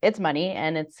 but it's money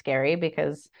and it's scary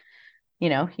because you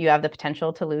have the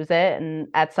potential to lose it and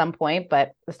at some point,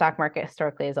 but the stock market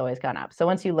historically has always gone up. So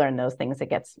once you learn those things, it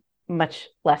gets much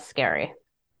less scary.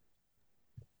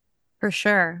 For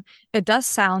sure. It does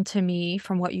sound to me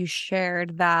from what you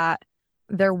shared that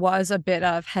there was a bit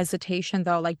of hesitation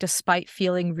though, like despite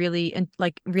feeling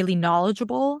really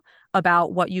knowledgeable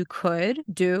about what you could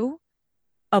do,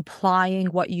 applying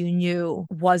what you knew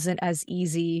wasn't as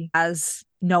easy as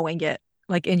knowing it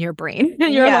like in your brain,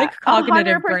 in your like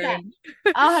cognitive 100%, brain.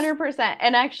 100%.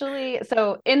 And actually,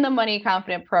 so in the Money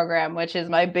Confident program, which is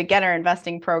my beginner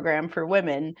investing program for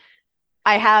women,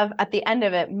 I have at the end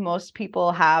of it, most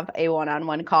people have a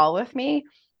one-on-one call with me.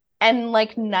 And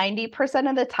like 90%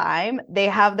 of the time, they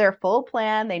have their full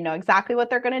plan. They know exactly what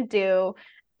they're going to do.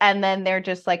 And then they're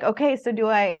just like, okay, so do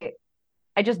I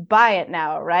just buy it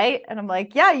now, right? And I'm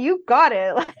like, yeah, you got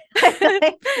it.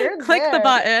 Like, you're Click there. the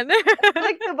button.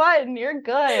 Click the button, you're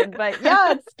good. But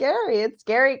yeah, it's scary. It's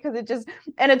scary because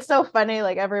and it's so funny.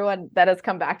 Like everyone that has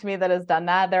come back to me that has done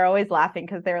that, they're always laughing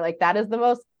because they're like, that is the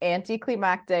most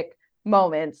anticlimactic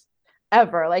moments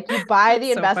ever. Like you buy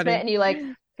the investment and you like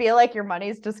feel like your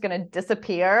money's just going to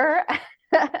disappear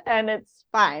and it's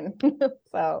fine.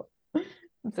 So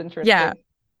It's Yeah. interesting.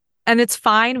 And it's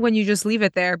fine when you just leave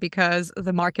it there because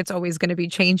the market's always going to be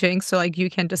changing. So like you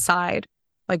can decide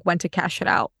like when to cash it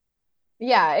out,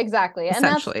 Yeah, exactly. And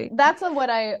essentially. that's what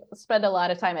I spend a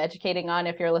lot of time educating on.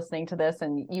 If you're listening to this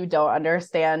and you don't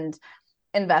understand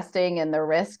investing and the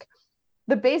risk,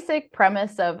 the basic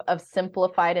premise of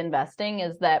simplified investing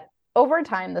is that over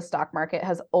time the stock market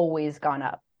has always gone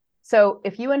up. So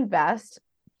if you invest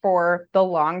for the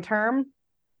long term,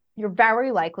 you're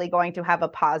very likely going to have a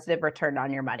positive return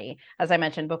on your money. As I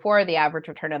mentioned before, the average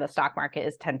return of the stock market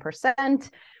is 10%.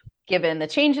 Given the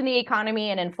change in the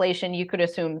economy and inflation, you could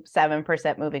assume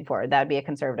 7% moving forward. That would be a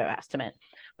conservative estimate.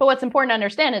 But what's important to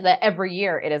understand is that every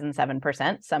year it isn't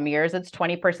 7%. Some years it's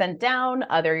 20% down,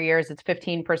 other years it's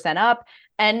 15% up.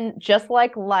 And just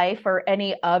like life or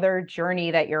any other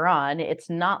journey that you're on, it's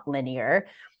not linear.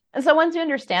 And so once you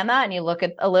understand that and you look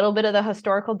at a little bit of the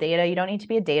historical data, you don't need to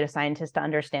be a data scientist to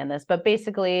understand this, but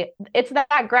basically it's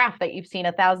that graph that you've seen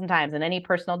 1,000 times in any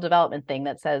personal development thing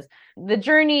that says the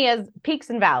journey is peaks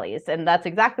and valleys. And that's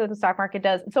exactly what the stock market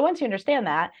does. So once you understand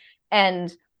that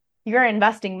and you're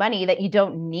investing money that you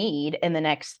don't need in the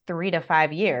next 3 to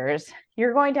 5 years,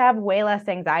 you're going to have way less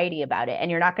anxiety about it. And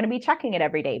you're not going to be checking it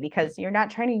every day because you're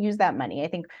not trying to use that money. I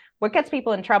think what gets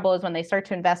people in trouble is when they start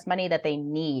to invest money that they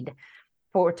need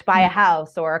to buy a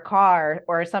house or a car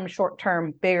or some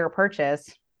short-term bigger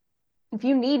purchase. If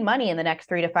you need money in the next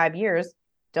 3 to 5 years,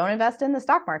 don't invest in the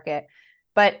stock market.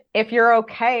 But if you're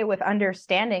okay with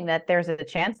understanding that there's a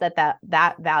chance that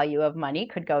value of money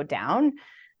could go down,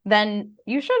 then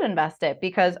you should invest it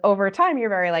because over time you're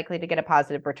very likely to get a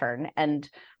positive return. And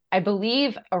I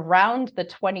believe around the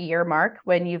 20-year mark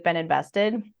when you've been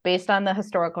invested, based on the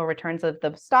historical returns of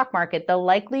the stock market, the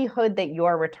likelihood that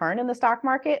your return in the stock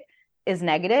market is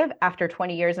negative after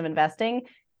 20 years of investing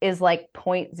is like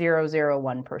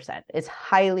 0.001%. It's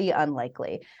highly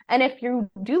unlikely. And if you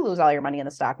do lose all your money in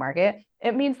the stock market,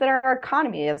 it means that our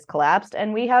economy has collapsed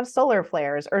and we have solar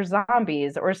flares or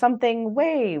zombies or something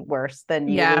way worse than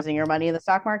you losing your money in the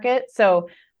stock market. So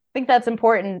I think that's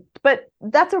important, but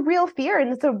that's a real fear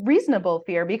and it's a reasonable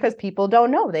fear because people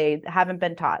don't know. They haven't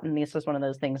been taught. And this is one of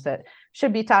those things that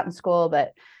should be taught in school,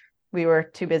 but we were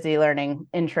too busy learning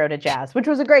intro to jazz, which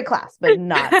was a great class, but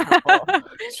not helpful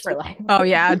for life. Oh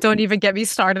yeah, don't even get me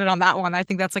started on that one. I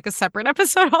think that's like a separate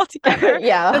episode altogether.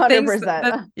 Yeah, The things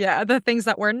 100%. the things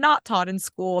that were not taught in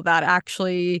school that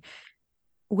actually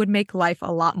would make life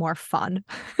a lot more fun.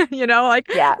 Like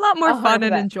Yeah, a lot more fun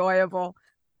and 100%. enjoyable.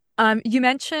 You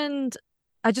mentioned,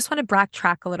 I just want to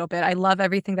backtrack a little bit. I love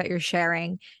everything that you're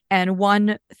sharing. And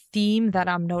one theme that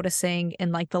I'm noticing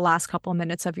in like the last couple of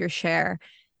minutes of your share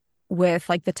with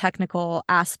like the technical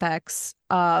aspects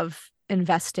of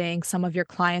investing, some of your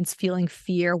clients feeling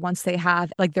fear once they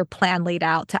have like their plan laid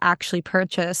out to actually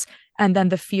purchase, and then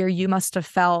the fear you must have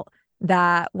felt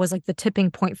that was like the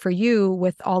tipping point for you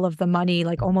with all of the money,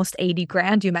 like almost 80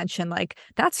 grand you mentioned, like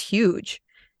that's huge.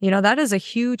 That is a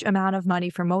huge amount of money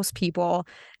for most people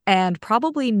and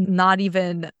probably not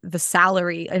even the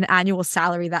salary, an annual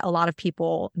salary that a lot of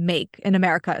people make in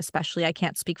America, especially. I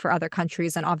can't speak for other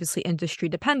countries and obviously industry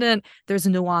dependent. There's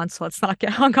a nuance. So let's not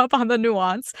get hung up on the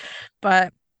nuance.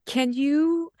 But can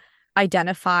you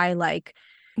identify like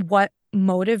what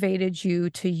motivated you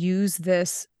to use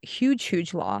this huge,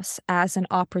 huge loss as an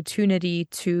opportunity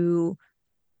to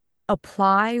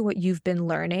apply what you've been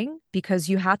learning because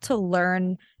you had to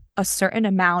learn a certain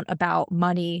amount about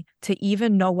money to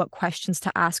even know what questions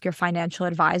to ask your financial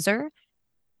advisor?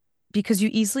 Because you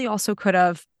easily also could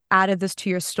have added this to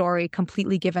your story,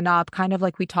 completely given up, kind of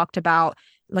like we talked about,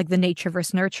 like the nature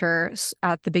versus nurture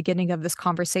at the beginning of this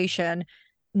conversation.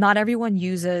 Not everyone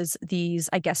uses these,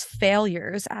 I guess,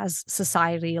 failures, as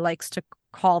society likes to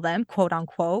call them, quote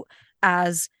unquote,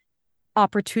 as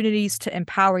opportunities to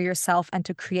empower yourself and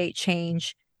to create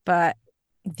change, but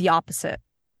the opposite.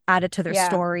 Add it to their Yeah.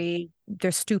 story.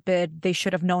 They're stupid. They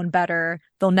should have known better.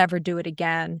 They'll never do it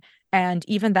again. And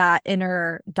even that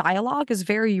inner dialogue is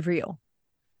very real.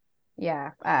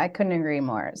 Yeah, I couldn't agree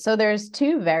more. So there's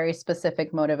two very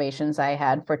specific motivations I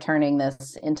had for turning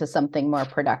this into something more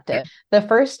productive. The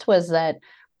first was that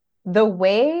the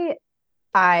way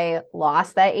I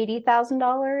lost that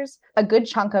 $80,000, a good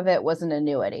chunk of it was an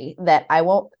annuity that I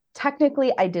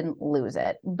didn't lose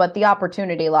it, but the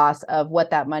opportunity loss of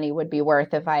what that money would be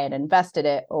worth if I had invested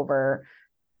it over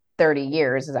 30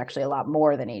 years is actually a lot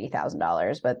more than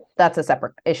 $80,000, but that's a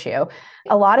separate issue.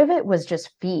 A lot of it was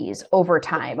just fees over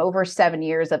time, over 7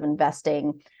 years of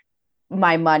investing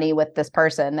my money with this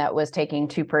person that was taking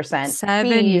 2%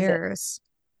 7 years.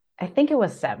 I think it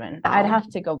was 7. Wow. I'd have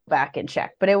to go back and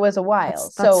check, but it was a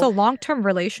while. That's a So long-term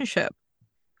relationship.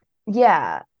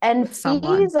 Yeah. And with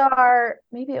someone. fees are,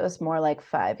 maybe it was more like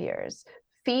 5 years.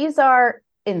 Fees are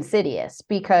insidious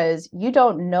because you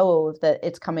don't know that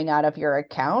it's coming out of your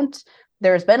account.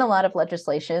 There's been a lot of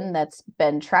legislation that's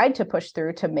been tried to push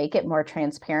through to make it more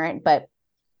transparent. But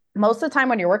most of the time,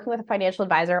 when you're working with a financial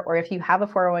advisor, or if you have a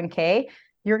 401k,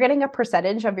 you're getting a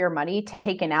percentage of your money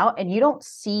taken out and you don't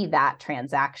see that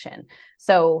transaction.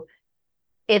 So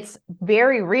it's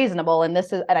very reasonable, and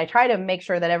this is, and I try to make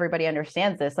sure that everybody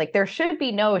understands this, like there should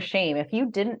be no shame if you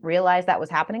didn't realize that was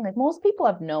happening. Like most people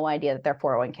have no idea that their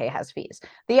 401k has fees.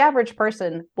 The average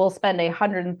person will spend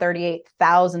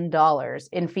 $138,000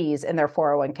 in fees in their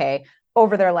 401k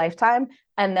over their lifetime,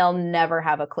 and they'll never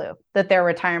have a clue that their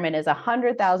retirement is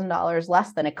 $100,000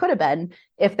 less than it could have been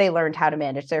if they learned how to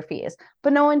manage their fees.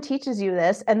 But no one teaches you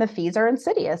this, and the fees are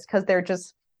insidious because they're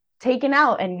just taken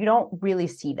out and you don't really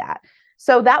see that.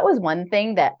 So that was one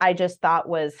thing that I just thought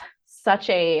was such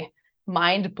a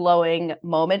mind-blowing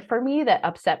moment for me that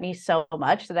upset me so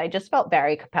much that I just felt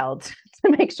very compelled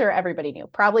to make sure everybody knew,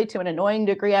 probably to an annoying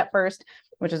degree at first,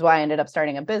 which is why I ended up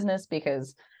starting a business,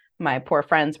 because my poor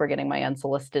friends were getting my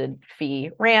unsolicited fee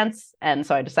rants. And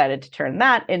so I decided to turn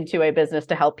that into a business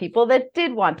to help people that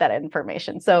did want that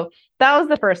information. So that was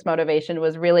the first motivation,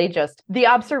 was really just the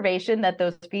observation that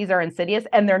those fees are insidious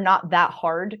and they're not that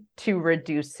hard to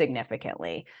reduce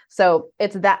significantly. So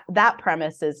it's that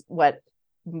premise is what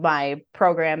my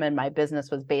program and my business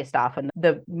was based off, and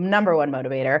the number one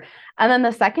motivator. And then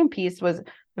the second piece was,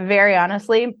 very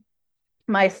honestly,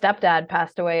 my stepdad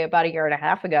passed away about a year and a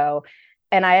half ago.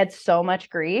 And I had so much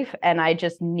grief and I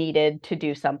just needed to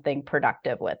do something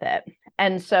productive with it.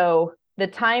 And so the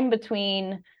time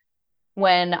between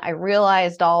when I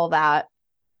realized all that,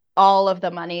 all of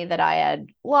the money that I had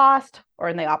lost, or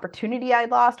in the opportunity I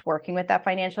lost working with that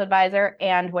financial advisor,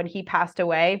 and when he passed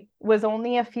away, was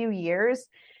only a few years.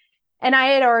 And I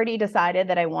had already decided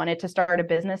that I wanted to start a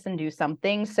business and do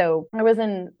something. So I was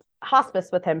in hospice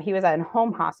with him. He was at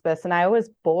home hospice, and I was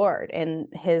bored in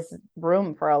his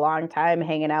room for a long time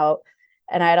hanging out.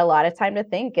 And I had a lot of time to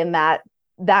think, and that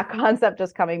concept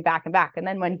just coming back and back. And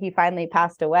then when he finally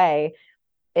passed away,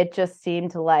 it just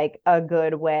seemed like a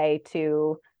good way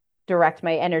to direct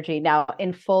my energy. Now,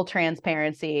 in full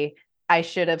transparency, I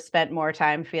should have spent more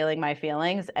time feeling my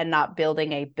feelings and not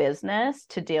building a business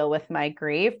to deal with my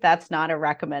grief. That's not a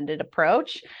recommended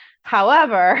approach.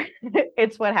 However,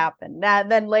 it's what happened.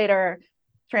 Then later,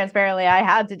 transparently, I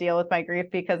had to deal with my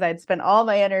grief because I'd spent all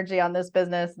my energy on this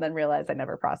business and then realized I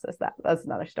never processed that. That's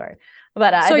another story.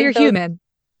 But So I you're think those, human.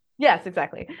 yes,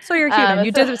 exactly. So you're human.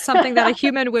 You So did something that a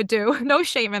human would do. No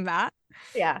shame in that.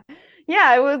 yeah,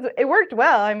 it worked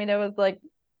well. I mean, it was like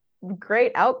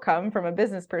great outcome from a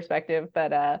business perspective,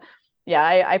 but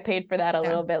yeah, I paid for that a Yeah.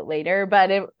 little bit later,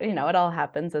 but it all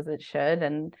happens as it should.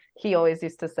 And he always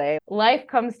used to say, life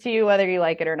comes to you whether you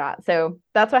like it or not. So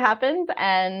that's what happened.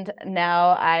 And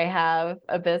now I have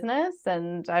a business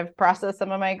and I've processed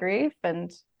some of my grief,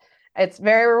 and it's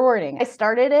very rewarding. I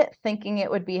started it thinking it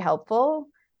would be helpful,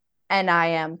 and I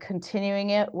am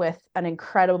continuing it with an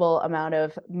incredible amount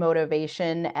of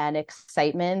motivation and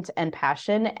excitement and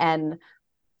passion and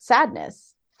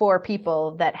sadness for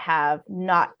people that have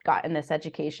not gotten this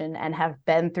education and have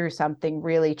been through something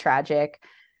really tragic.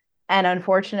 And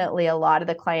unfortunately, a lot of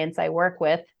the clients I work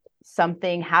with,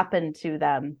 something happened to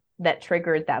them that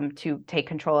triggered them to take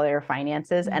control of their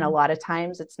finances. And a lot of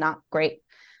times it's not great.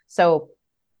 So,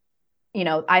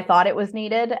 I thought it was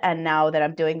needed. And now that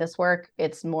I'm doing this work,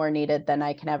 it's more needed than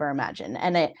I can ever imagine.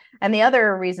 And the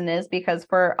other reason is because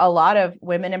for a lot of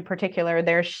women in particular,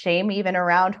 there's shame even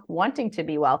around wanting to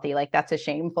be wealthy. Like that's a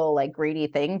shameful, like greedy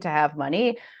thing to have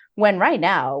money. When right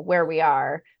now, where we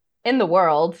are in the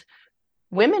world,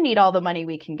 women need all the money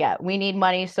we can get. We need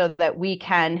money so that we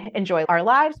can enjoy our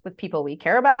lives with people we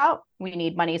care about. We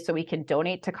need money so we can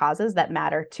donate to causes that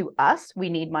matter to us. We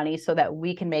need money so that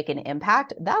we can make an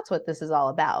impact. That's what this is all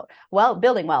about. Well,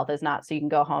 building wealth is not so you can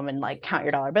go home and like count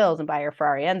your dollar bills and buy your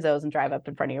Ferrari Enzos and drive up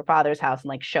in front of your father's house and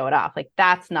like show it off. Like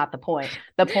that's not the point.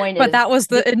 The point But is that was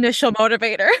the initial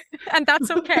motivator, and that's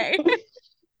okay.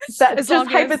 that As just long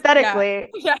as, yeah. hypothetically,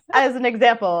 Yeah. as an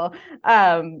example,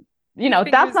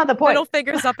 that's not the point. Middle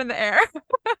fingers up in the air.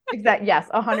 Exactly. Yes,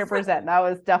 100%. That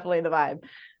was definitely the vibe.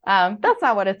 That's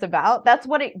not what it's about. That's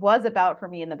what it was about for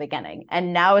me in the beginning.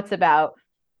 And now it's about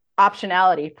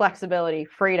optionality, flexibility,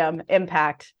 freedom,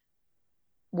 impact,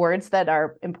 words that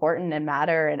are important and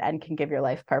matter and can give your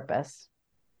life purpose.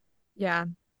 Yeah.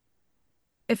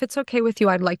 If it's okay with you,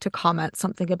 I'd like to comment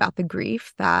something about the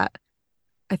grief that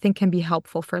I think can be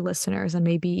helpful for listeners and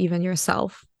maybe even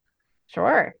yourself.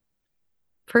 Sure.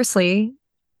 Firstly,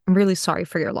 I'm really sorry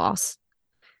for your loss.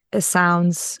 it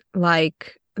sounds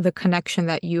like the connection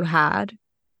that you had,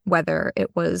 whether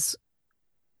it was,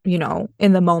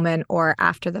 in the moment or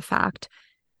after the fact,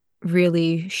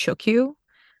 really shook you.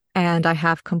 And I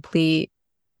have complete,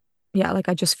 yeah, like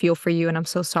I just feel for you and I'm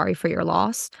so sorry for your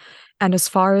loss. And as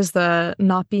far as the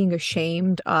not being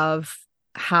ashamed of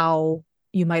how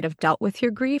you might have dealt with your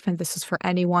grief, and this is for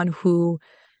anyone who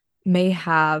may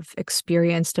have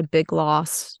experienced a big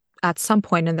loss at some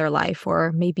point in their life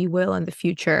or maybe will in the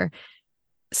future.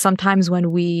 Sometimes when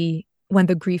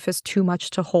the grief is too much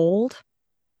to hold,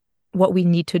 what we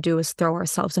need to do is throw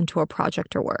ourselves into a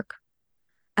project or work.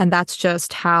 And that's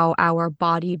just how our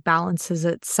body balances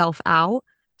itself out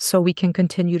so we can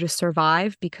continue to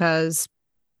survive, because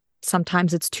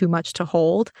sometimes it's too much to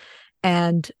hold.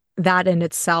 And that in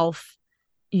itself,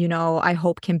 I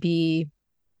hope can be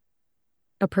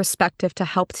a perspective to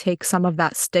help take some of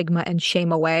that stigma and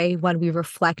shame away when we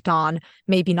reflect on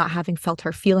maybe not having felt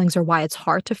our feelings or why it's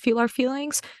hard to feel our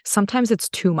feelings. Sometimes it's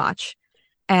too much.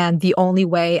 And the only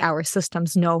way our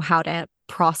systems know how to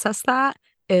process that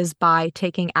is by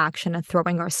taking action and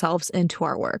throwing ourselves into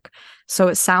our work. So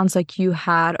it sounds like you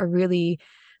had a really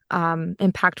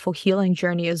impactful healing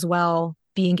journey as well,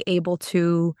 being able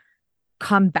to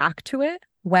come back to it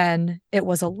when it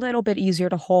was a little bit easier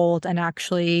to hold and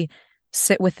actually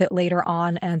sit with it later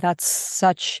on. And that's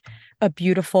such a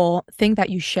beautiful thing that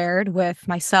you shared with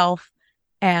myself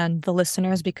and the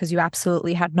listeners, because you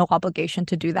absolutely had no obligation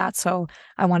to do that. So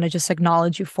I want to just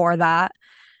acknowledge you for that.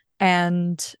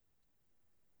 And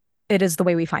it is the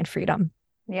way we find freedom.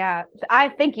 Yeah, I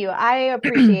thank you. I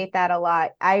appreciate that a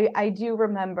lot. I do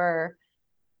remember,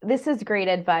 this is great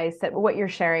advice. That what you're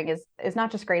sharing is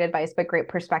not just great advice, but great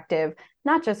perspective,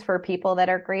 not just for people that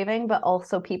are grieving, but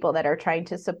also people that are trying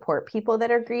to support people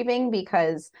that are grieving.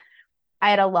 Because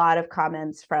I had a lot of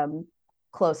comments from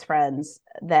close friends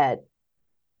that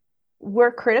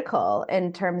were critical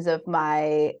in terms of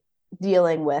my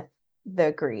dealing with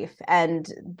the grief. And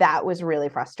that was really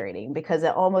frustrating because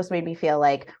it almost made me feel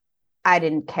like I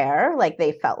didn't care, like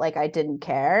they felt like I didn't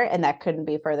care, and that couldn't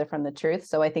be further from the truth.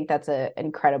 So I think that's an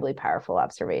incredibly powerful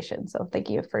observation. So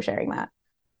thank you for sharing that.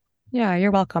 Yeah,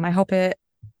 you're welcome. I hope it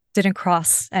didn't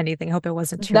cross anything. I hope it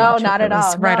wasn't too No, much. I hope not it at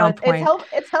was all. right No, on point.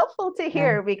 it's helpful to Yeah.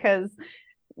 hear because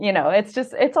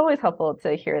it's always helpful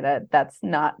to hear that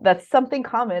that's something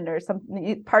common or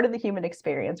something part of the human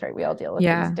experience, right? We all deal with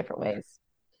things Yeah. different ways.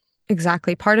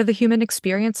 Exactly. Part of the human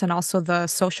experience and also the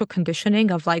social conditioning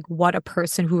of like what a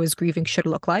person who is grieving should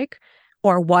look like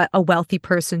or what a wealthy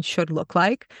person should look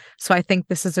like. So I think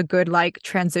this is a good like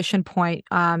transition point.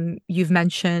 You've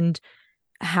mentioned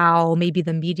how maybe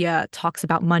the media talks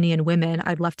about money and women.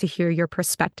 I'd love to hear your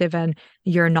perspective and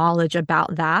your knowledge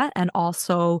about that and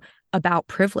also about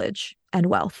privilege and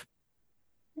wealth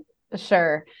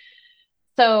Sure.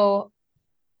 So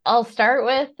I'll start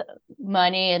with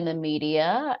money in the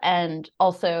media and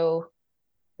also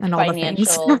and all the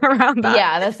things financial. around that.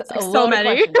 Yeah, that's It's a like so loaded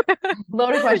many. question.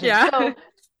 Loaded question. Yeah. So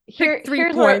Pick three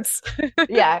here's where, points.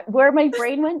 yeah, where my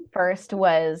brain went first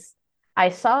was I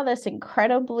saw this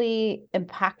incredibly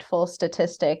impactful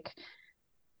statistic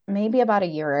maybe about a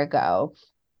year ago.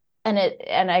 And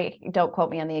I don't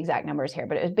quote me on the exact numbers here,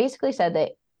 but it was basically said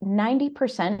that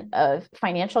 90% of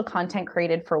financial content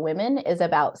created for women is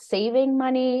about saving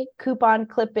money, coupon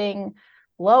clipping,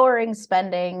 lowering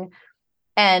spending,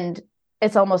 and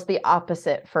it's almost the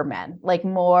opposite for men. Like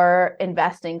more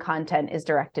investing content is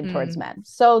directed towards men.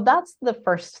 So that's the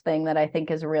first thing that I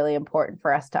think is really important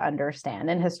for us to understand.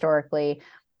 And historically,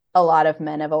 a lot of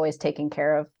men have always taken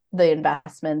care of the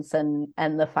investments and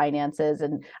the finances.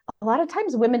 And a lot of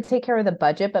times women take care of the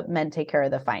budget, but men take care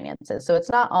of the finances. So it's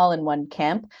not all in one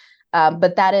camp,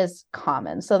 but that is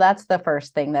common. So that's the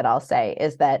first thing that I'll say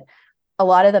is that a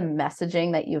lot of the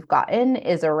messaging that you've gotten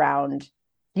is around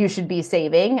you should be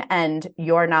saving and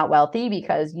you're not wealthy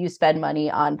because you spend money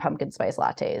on pumpkin spice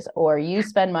lattes or you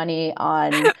spend money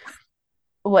on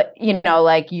what,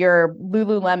 like your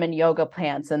Lululemon yoga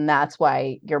pants and that's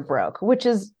why you're broke, which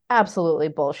is absolutely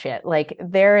bullshit. Like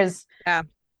there is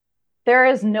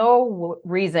no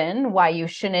reason why you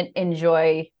shouldn't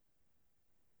enjoy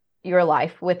your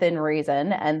life within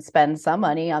reason and spend some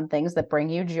money on things that bring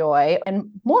you joy and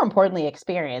more importantly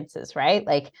experiences, right?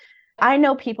 Like I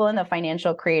know people in the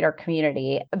financial creator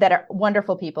community that are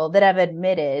wonderful people that have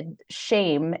admitted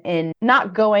shame in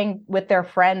not going with their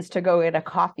friends to go get a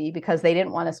coffee because they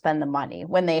didn't want to spend the money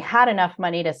when they had enough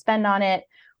money to spend on it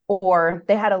or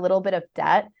they had a little bit of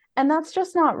debt. And that's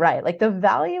just not right. Like the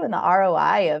value and the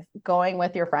ROI of going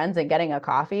with your friends and getting a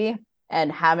coffee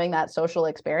and having that social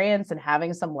experience and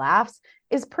having some laughs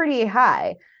is pretty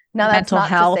high. Now, that's mental not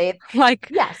to health, say, like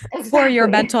yes, for your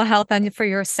exactly. mental health and for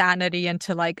your sanity, and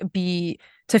to like be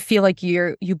to feel like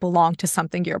you belong to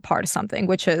something, you're a part of something,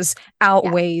 which is Yes,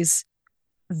 outweighs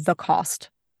the cost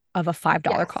of a $5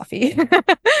 yes, coffee.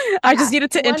 I just yes.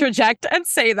 needed to interject and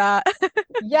say that.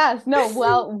 Yes, no,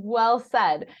 well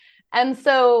said. And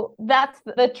so that's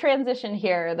the transition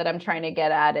here that I'm trying to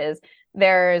get at is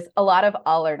there's a lot of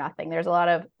all or nothing. There's a lot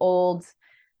of old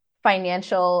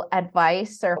financial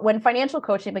advice, or when financial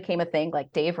coaching became a thing,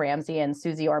 like Dave Ramsey and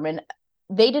Susie Orman,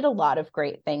 they did a lot of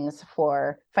great things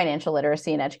for financial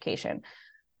literacy and education.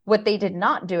 What they did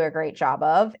not do a great job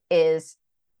of is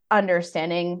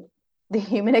understanding the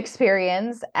human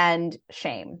experience and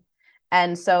shame.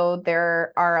 And so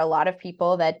there are a lot of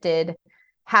people that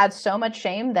had so much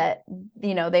shame that,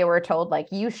 they were told,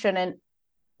 like, you shouldn't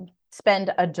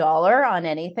spend $1 on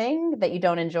anything that you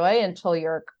don't enjoy until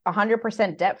you're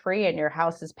 100% debt free and your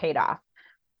house is paid off,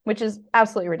 which is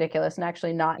absolutely ridiculous and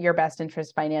actually not your best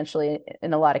interest financially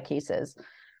in a lot of cases.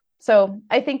 So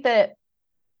I think that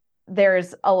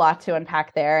there's a lot to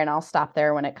unpack there, and I'll stop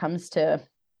there when it comes to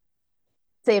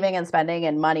saving and spending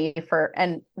and money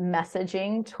and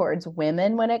messaging towards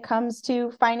women when it comes to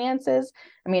finances.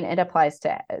 I mean, it applies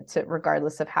to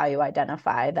regardless of how you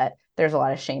identify, that there's a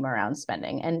lot of shame around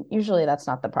spending. And usually that's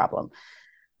not the problem,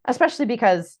 especially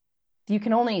because you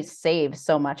can only save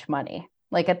so much money.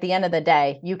 Like, at the end of the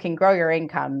day, you can grow your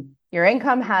income. Your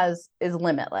income is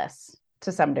limitless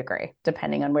to some degree,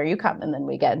 depending on where you come. And then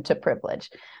we get into privilege.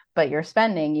 But your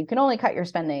spending, you can only cut your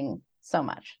spending so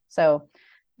much. So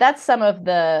that's some of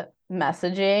the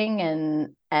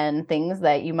messaging and things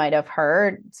that you might have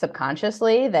heard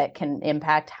subconsciously that can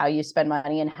impact how you spend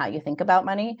money and how you think about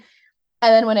money.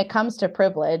 And then when it comes to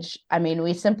privilege, I mean,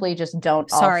 we simply just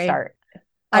don't all Sorry, start.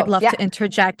 I'd Oh, love yeah. to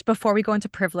interject before we go into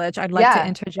privilege. I'd like to Yeah.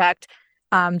 interject.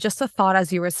 Just a thought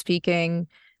as you were speaking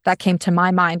that came to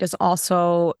my mind is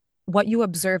also what you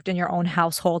observed in your own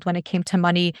household when it came to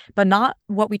money, but not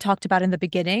what we talked about in the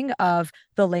beginning of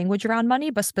the language around money,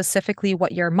 but specifically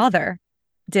what your mother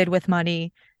did with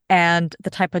money and the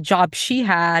type of job she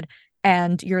had,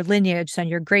 and your lineage and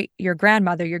your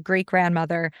grandmother, your great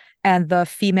grandmother, and the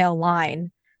female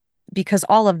line, because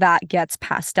all of that gets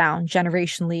passed down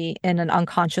generationally in an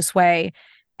unconscious way.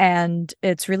 And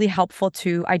it's really helpful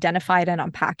to identify it and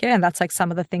unpack it. And that's like some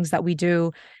of the things that we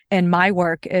do in my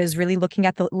work, is really looking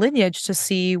at the lineage to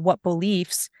see what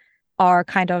beliefs are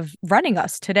kind of running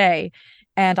us today.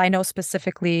 And I know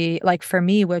specifically, like for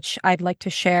me, which I'd like to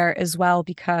share as well,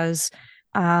 because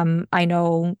I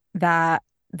know that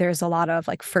there's a lot of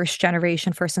like first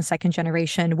and second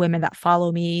generation women that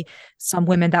follow me, some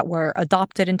women that were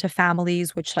adopted into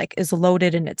families, which like is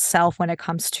loaded in itself when it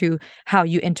comes to how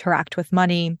you interact with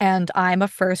money. And I'm a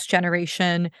first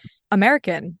generation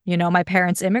American. My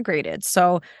parents immigrated.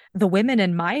 So the women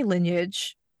in my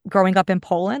lineage growing up in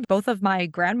Poland, both of my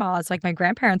grandmas, like my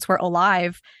grandparents, were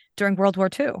alive during World War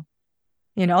II.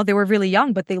 They were really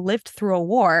young, but they lived through a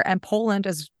war, and Poland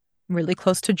is really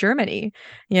close to Germany,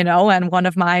 and one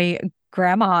of my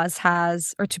grandmas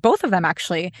has, or to both of them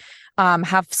actually,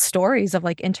 have stories of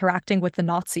like interacting with the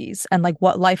Nazis and like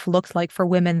what life looked like for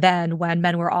women then when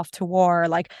men were off to war,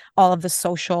 like all of the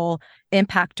social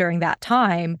impact during that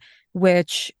time,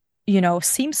 which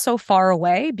seems so far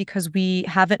away because we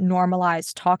haven't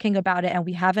normalized talking about it, and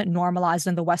we haven't normalized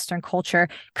in the Western culture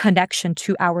connection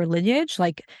to our lineage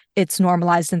like it's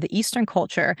normalized in the Eastern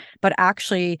culture. But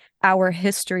actually, our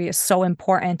history is so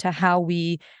important to how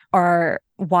we are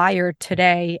wired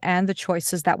today and the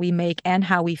choices that we make and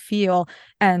how we feel,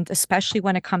 and especially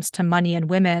when it comes to money and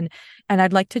women. And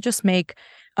I'd like to just make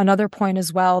another point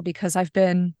as well, because I've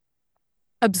been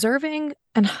observing,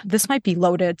 and this might be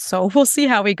loaded, so we'll see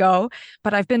how we go,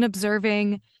 but I've been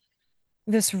observing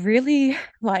this really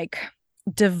like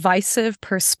divisive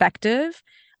perspective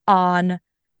on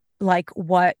like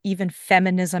what even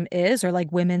feminism is, or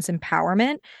like women's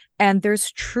empowerment. And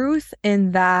there's truth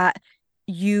in that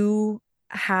you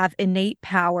have innate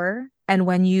power. And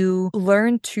when you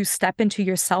learn to step into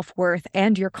your self-worth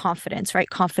and your confidence, right?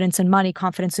 Confidence in money,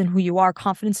 confidence in who you are,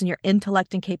 confidence in your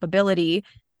intellect and capability,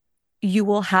 you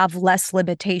will have less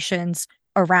limitations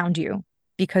around you,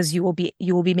 because you will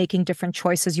be making different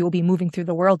choices, you will be moving through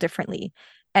the world differently.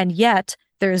 And yet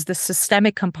there's the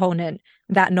systemic component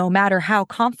that no matter how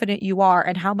confident you are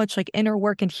and how much like inner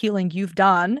work and healing you've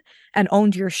done and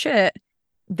owned your shit,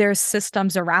 there's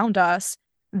systems around us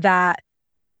that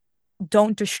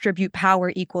don't distribute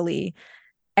power equally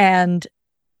and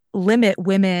limit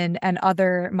women and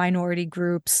other minority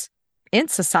groups in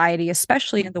society,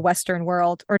 especially in the Western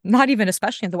world, or not even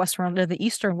especially in the Western world, in the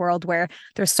Eastern world, where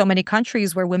there's so many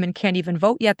countries where women can't even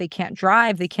vote yet. They can't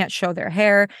drive, they can't show their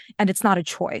hair, and it's not a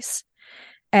choice.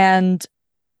 And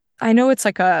I know it's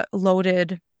like a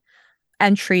loaded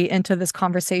entry into this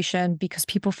conversation because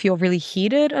people feel really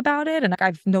heated about it. And like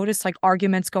I've noticed like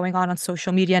arguments going on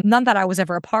social media, none that I was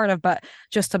ever a part of, but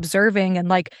just observing, and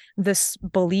like this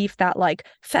belief that like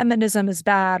feminism is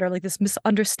bad, or like this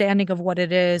misunderstanding of what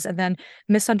it is, and then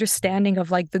misunderstanding of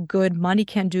like the good money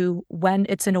can do when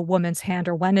it's in a woman's hand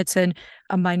or when it's in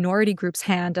a minority group's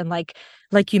hand. And like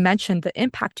you mentioned, the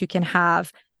impact you can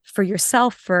have for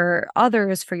yourself, for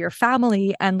others, for your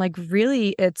family. And like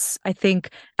really it's, I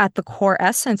think at the core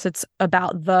essence, it's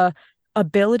about the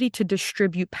ability to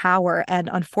distribute power. And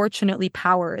unfortunately,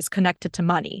 power is connected to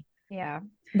money. Yeah.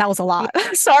 That was a lot.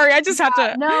 Sorry, I just had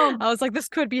to. No. I was like, this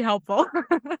could be helpful.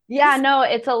 Yeah, no,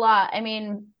 it's a lot. I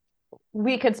mean,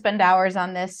 we could spend hours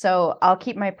on this, so I'll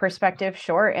keep my perspective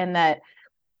short in that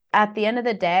at the end of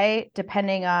the day,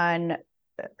 depending on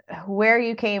where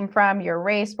you came from, your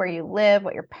race, where you live,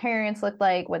 what your parents look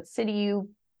like, what city you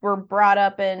were brought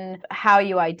up in, how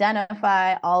you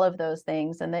identify, all of those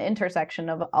things, and the intersection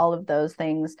of all of those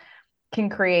things can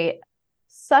create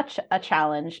such a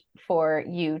challenge for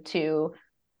you to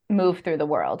move through the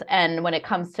world. And when it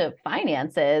comes to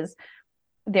finances,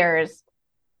 there's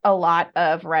a lot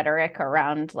of rhetoric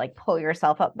around like pull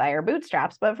yourself up by your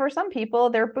bootstraps, but for some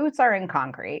people their boots are in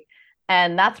concrete,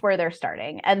 and that's where they're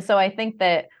starting. And so I think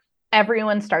that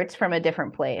everyone starts from a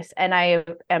different place, and I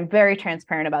am very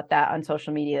transparent about that on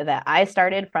social media, that I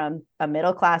started from a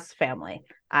middle class family.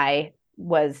 I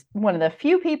was one of the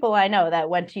few people I know that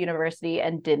went to university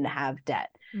and didn't have debt.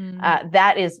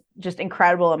 That is just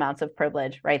incredible amounts of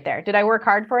privilege right there. Did I work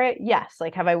hard for it? Yes.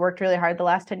 Like, have I worked really hard the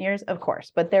last 10 years? Of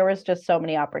course. But there was just so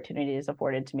many opportunities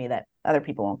afforded to me that other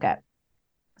people won't get.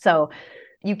 So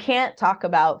you can't talk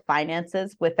about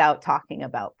finances without talking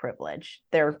about privilege.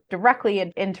 They're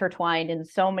directly intertwined in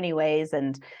so many ways.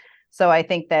 And so I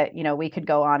think that, you know, we could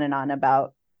go on and on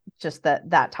about just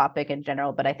that topic in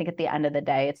general. But I think at the end of the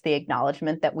day, it's the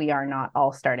acknowledgement that we are not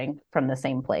all starting from the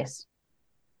same place.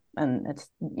 And it's,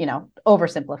 you know,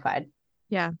 oversimplified.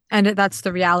 Yeah. And that's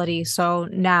the reality. So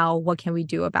now what can we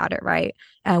do about it, right?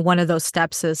 And one of those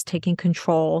steps is taking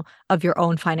control of your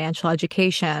own financial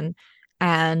education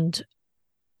and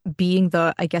being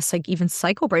the, I guess, like even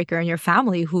cycle breaker in your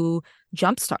family who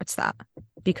jumpstarts that,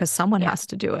 because someone has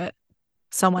to do it.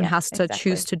 Someone has to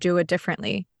choose to do it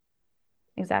differently.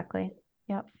 Exactly.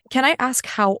 Yep. Can I ask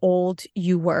how old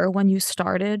you were when you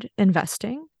started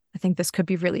investing? I think this could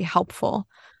be really helpful.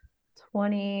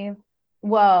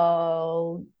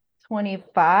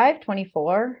 25,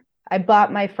 24. I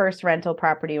bought my first rental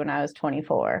property when I was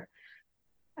 24,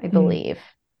 I believe.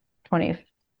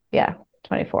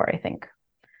 24, I think,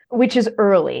 which is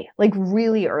early, like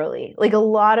really early. Like a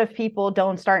lot of people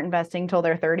don't start investing till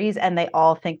their 30s and they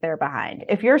all think they're behind.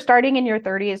 If you're starting in your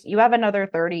 30s, you have another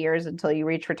 30 years until you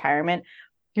reach retirement.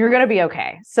 You're going to be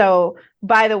okay. So,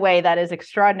 by the way, that is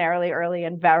extraordinarily early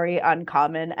and very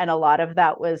uncommon. And a lot of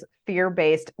that was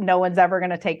fear-based. No one's ever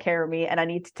going to take care of me, and I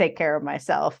need to take care of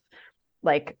myself,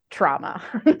 like trauma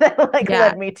that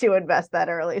led me to invest that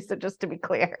early. So just to be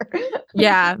clear.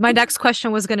 Yeah. My next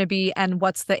question was going to be, and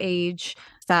what's the age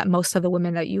that most of the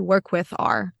women that you work with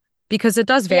are? Because it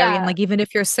does vary. And like, even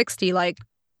if you're 60, like,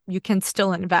 you can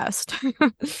still invest.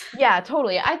 Yeah,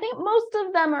 totally. I think most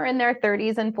of them are in their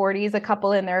 30s and 40s, a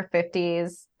couple in their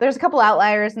 50s. There's a couple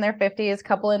outliers in their 50s, a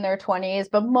couple in their 20s,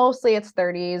 but mostly it's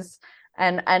 30s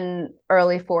and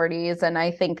early 40s. And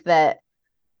I think that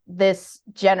this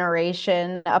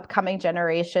generation, upcoming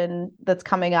generation that's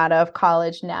coming out of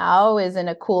college now, is in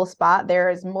a cool spot. There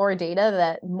is more data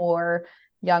that more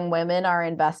young women are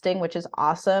investing, which is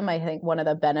awesome. I think one of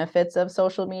the benefits of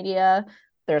social media,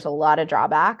 there's a lot of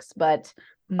drawbacks, but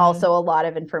also a lot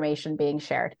of information being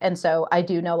shared. And so I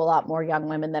do know a lot more young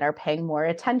women that are paying more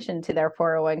attention to their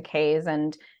 401ks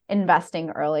and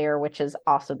investing earlier, which is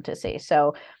awesome to see.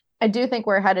 So I do think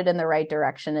we're headed in the right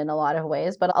direction in a lot of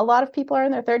ways, but a lot of people are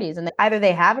in their 30s and either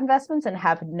they have investments and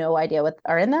have no idea what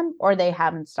are in them, or they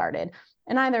haven't started.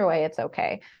 And either way, it's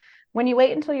okay. When you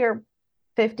wait until your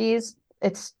 50s,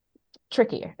 it's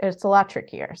trickier. It's a lot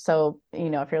trickier. So,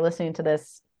 you know, if you're listening to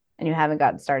this and you haven't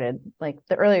gotten started, like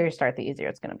the earlier you start, the easier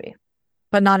it's going to be.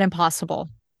 But not impossible.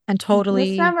 And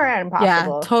totally, it's never impossible.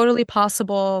 Yeah, totally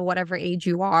possible, whatever age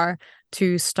you are,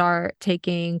 to start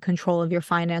taking control of your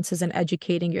finances and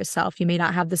educating yourself. You may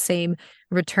not have the same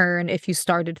return if you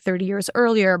started 30 years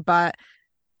earlier, but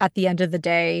at the end of the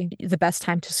day, the best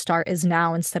time to start is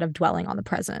now instead of dwelling on the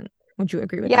present, Would you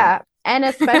agree with that? Yeah. And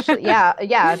especially,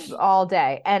 yeah, all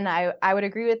day. And I would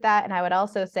agree with that. And I would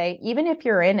also say, even if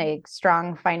you're in a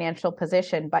strong financial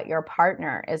position, but your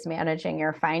partner is managing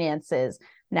your finances,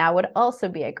 now would also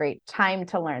be a great time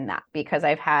to learn that, because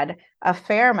I've had a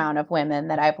fair amount of women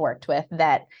that I've worked with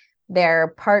that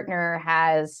their partner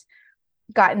has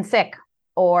gotten sick,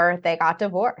 or they got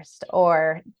divorced,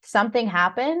 or something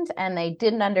happened and they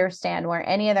didn't understand where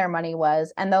any of their money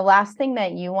was. And the last thing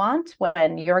that you want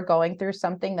when you're going through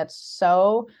something that's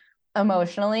so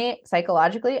emotionally,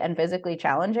 psychologically, and physically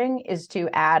challenging is to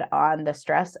add on the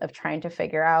stress of trying to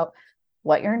figure out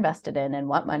what you're invested in and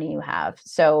what money you have.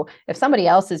 So if somebody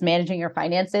else is managing your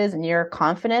finances and you're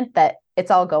confident that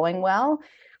it's all going well,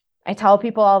 I tell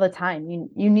people all the time,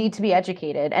 you need to be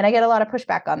educated. And I get a lot of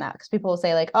pushback on that, because people will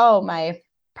say like, oh, my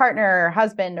partner or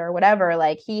husband or whatever,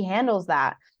 like he handles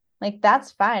that. Like,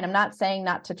 that's fine. I'm not saying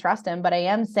not to trust him, but I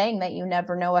am saying that you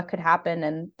never know what could happen.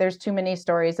 And there's too many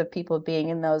stories of people being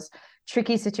in those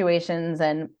tricky situations.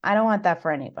 And I don't want that for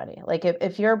anybody. Like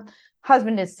if your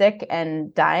husband is sick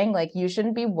and dying, like you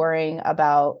shouldn't be worrying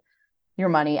about your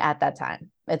money at that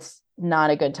time. It's not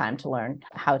a good time to learn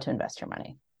how to invest your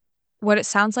money. What it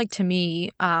sounds like to me,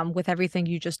 with everything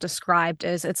you just described,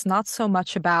 is it's not so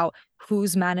much about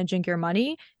who's managing your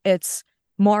money. It's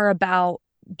more about,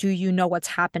 do you know what's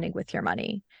happening with your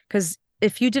money? Because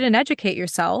if you didn't educate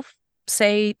yourself,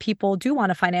 say people do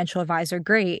want a financial advisor,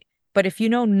 great. But if you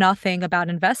know nothing about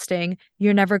investing,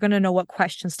 you're never going to know what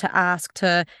questions to ask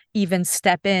to even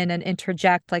step in and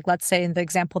interject. Like, let's say in the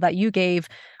example that you gave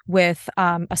with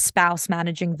a spouse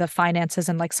managing the finances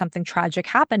and like something tragic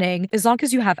happening, as long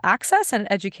as you have access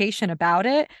and education about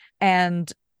it,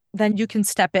 and then you can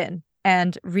step in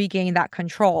and regain that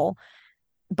control.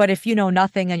 But if you know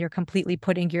nothing and you're completely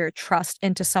putting your trust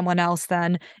into someone else,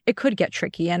 then it could get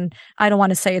tricky. And I don't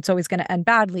want to say it's always going to end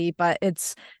badly, but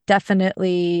it's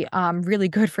definitely really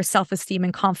good for self-esteem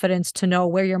and confidence to know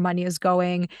where your money is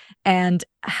going and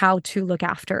how to look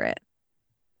after it.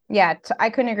 Yeah, I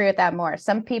couldn't agree with that more.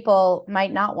 Some people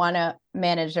might not want to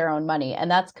manage their own money,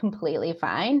 and that's completely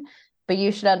fine. But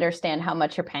you should understand how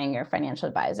much you're paying your financial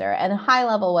advisor and high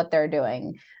level what they're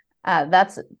doing.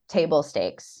 That's table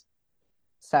stakes.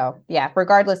 So yeah,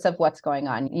 regardless of what's going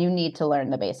on, you need to learn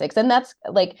the basics. And that's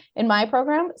like in my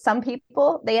program, some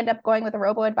people, they end up going with a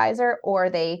robo advisor, or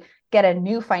they get a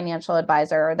new financial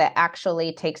advisor that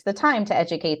actually takes the time to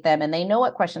educate them, and they know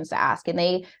what questions to ask, and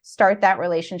they start that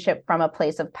relationship from a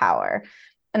place of power.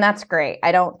 And that's great.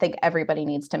 I don't think everybody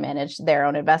needs to manage their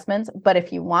own investments, but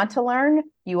if you want to learn,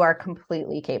 you are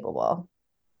completely capable.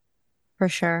 For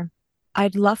sure.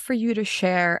 I'd love for you to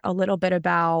share a little bit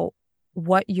about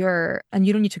what you're, and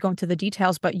you don't need to go into the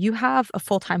details, but you have a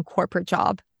full-time corporate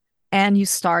job and you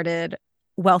started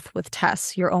Wealth with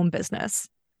TESS, your own business,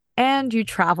 and you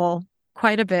travel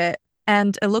quite a bit.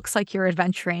 And it looks like you're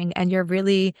adventuring and you're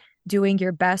really doing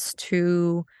your best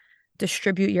to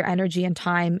distribute your energy and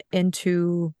time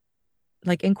into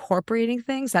like incorporating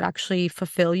things that actually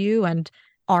fulfill you and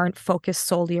aren't focused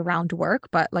solely around work,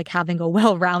 but like having a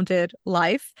well-rounded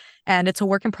life. And it's a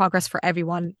work in progress for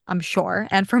everyone, I'm sure,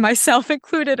 and for myself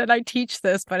included. And I teach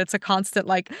this, but it's a constant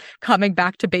like coming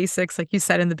back to basics, like you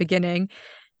said in the beginning.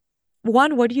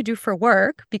 One, what do you do for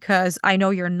work? Because I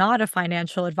know you're not a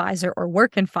financial advisor or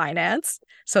work in finance.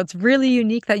 So it's really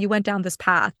unique that you went down this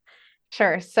path.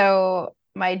 Sure. So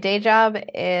my day job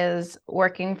is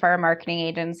working for a marketing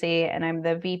agency, and I'm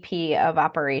the VP of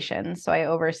operations. So I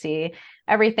oversee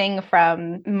everything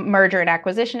from merger and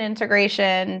acquisition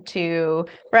integration to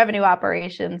revenue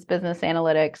operations, business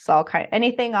analytics,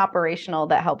 anything operational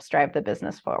that helps drive the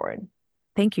business forward.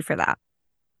 Thank you for that.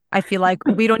 I feel like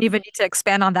we don't even need to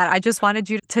expand on that. I just wanted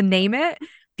you to name it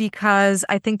because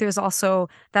I think there's also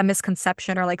that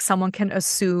misconception, or like someone can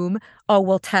assume, oh,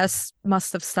 well, Tess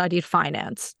must have studied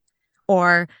finance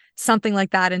or something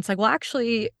like that. And it's like, well,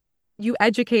 actually, you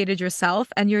educated yourself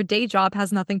and your day job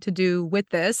has nothing to do with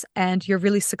this. And you're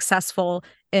really successful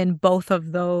in both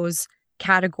of those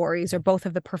categories or both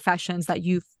of the professions that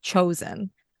you've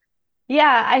chosen.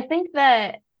 Yeah, I think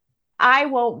that I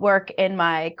won't work in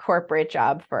my corporate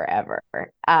job forever.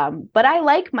 But I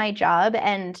like my job.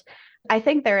 And I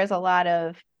think there is a lot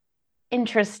of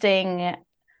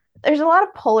there's a lot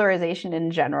of polarization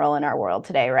in general in our world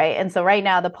today, right? And so right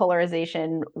now the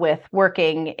polarization with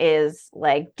working is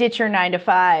like, ditch your 9 to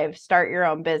 5, start your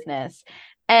own business.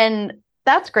 And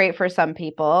that's great for some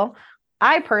people.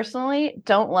 I personally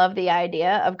don't love the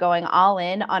idea of going all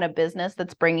in on a business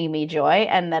that's bringing me joy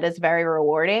and that is very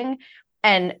rewarding,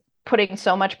 and putting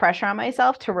so much pressure on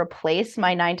myself to replace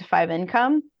my 9 to 5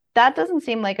 income. That doesn't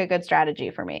seem like a good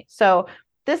strategy for me. So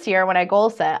this year when I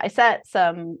goal set, I set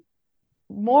some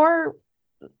more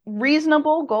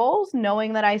reasonable goals,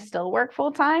 knowing that I still work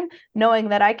full time, knowing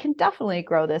that I can definitely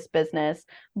grow this business.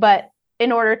 But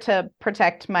in order to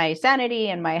protect my sanity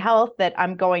and my health, that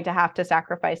I'm going to have to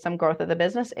sacrifice some growth of the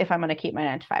business if I'm going to keep my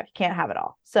 9 to 5. Can't have it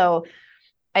all. So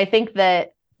I think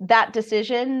that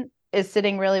decision is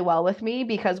sitting really well with me,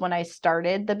 because when I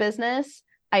started the business,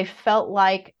 I felt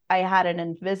like I had an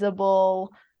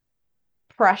invisible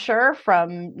pressure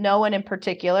from no one in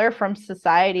particular, from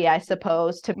society, I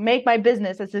suppose, to make my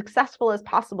business as successful as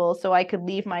possible so I could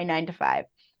leave my 9 to 5.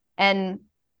 And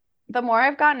the more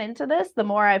I've gotten into this, the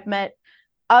more I've met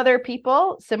other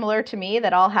people similar to me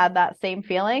that all had that same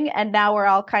feeling. And now we're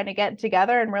all kind of getting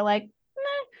together and we're like,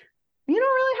 you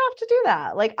don't really have to do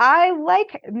that. Like, I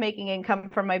like making income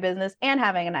from my business and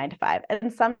having a 9 to 5.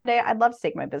 And someday I'd love to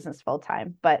take my business full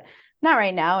time, but not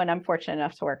right now. And I'm fortunate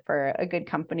enough to work for a good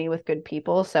company with good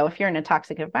people. So if you're in a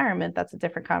toxic environment, that's a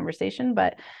different conversation.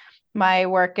 But my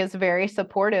work is very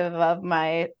supportive of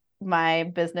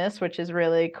my business, which is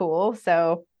really cool.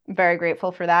 So I'm very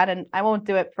grateful for that. And I won't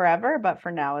do it forever, but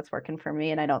for now it's working for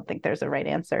me. And I don't think there's a right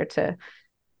answer to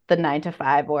the 9 to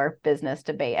 5 or business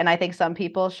debate. And I think some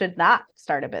people should not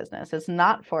start a business. It's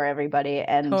not for everybody.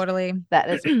 And Totally. that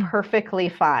is perfectly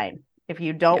fine. If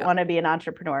you don't want to be an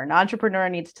entrepreneur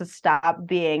needs to stop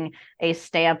being a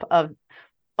stamp of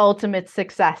ultimate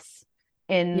success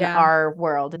in our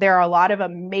world. There are a lot of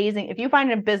amazing, if you find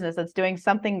a business that's doing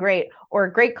something great or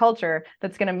a great culture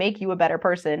that's going to make you a better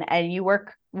person, and you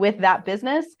work with that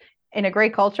business in a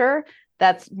great culture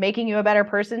that's making you a better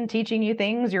person, teaching you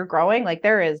things, you're growing, like,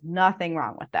 there is nothing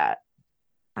wrong with that.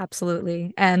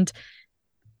 Absolutely. And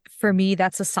for me,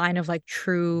 that's a sign of like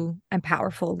true and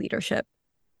powerful leadership,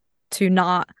 to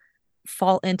not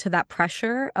fall into that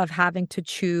pressure of having to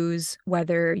choose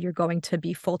whether you're going to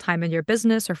be full-time in your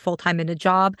business or full-time in a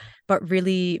job, but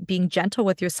really being gentle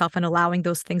with yourself and allowing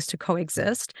those things to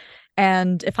coexist.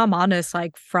 And if I'm honest,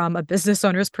 like, from a business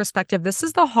owner's perspective, this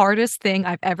is the hardest thing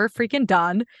I've ever freaking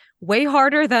done, way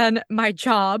harder than my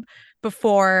job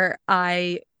before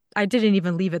I didn't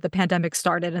even leave it. The pandemic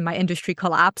started and my industry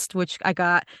collapsed, which I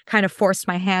got kind of forced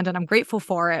my hand, and I'm grateful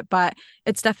for it, but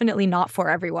it's definitely not for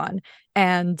everyone.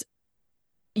 And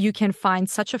you can find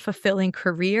such a fulfilling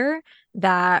career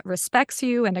that respects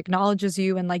you and acknowledges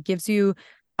you and like gives you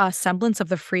a semblance of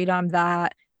the freedom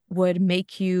that would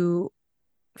make you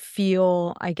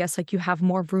feel, I guess, like you have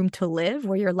more room to live,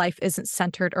 where your life isn't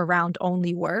centered around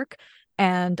only work.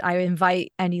 And I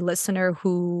invite any listener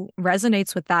who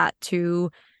resonates with that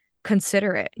to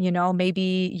consider it. You know,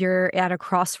 maybe you're at a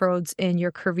crossroads in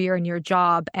your career and your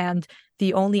job, and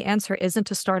the only answer isn't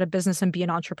to start a business and be an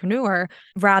entrepreneur,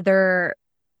 rather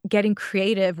getting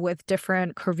creative with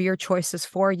different career choices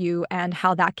for you and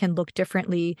how that can look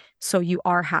differently so you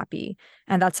are happy.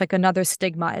 And that's like another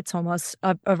stigma. It's almost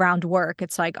around work.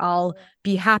 It's like, I'll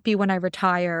be happy when I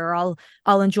retire, or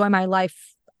I'll enjoy my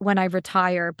life when I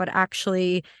retire. But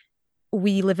actually,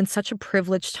 we live in such a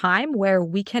privileged time where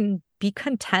we can be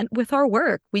content with our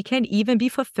work. We can even be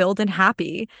fulfilled and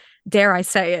happy. Dare I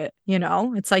say it, you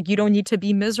know? It's like, you don't need to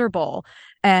be miserable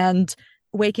and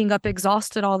waking up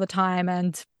exhausted all the time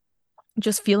and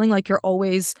just feeling like you're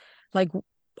always like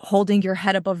holding your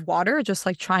head above water, just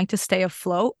like trying to stay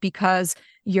afloat, because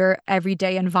your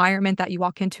everyday environment that you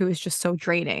walk into is just so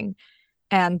draining.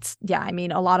 And yeah, I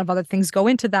mean, a lot of other things go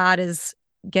into that, is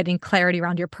getting clarity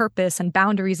around your purpose and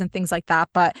boundaries and things like that.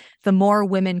 But the more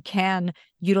women can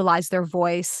utilize their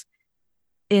voice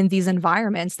in these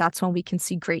environments, that's when we can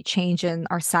see great change in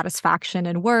our satisfaction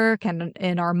in work and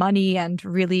in our money, and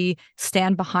really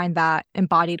stand behind that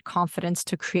embodied confidence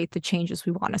to create the changes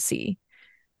we want to see.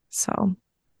 So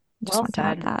just Well want to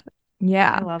add said. that.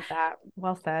 Yeah. I love that.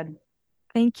 Well said.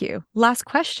 Thank you. Last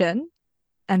question,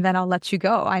 and then I'll let you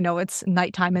go. I know it's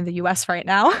nighttime in the US right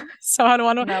now, so I don't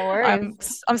want to. No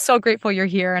worries. I'm so grateful you're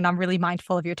here, and I'm really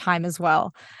mindful of your time as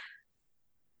well.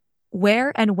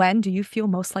 Where and when do you feel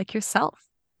most like yourself?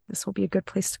 This will be a good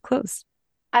place to close.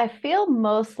 I feel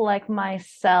most like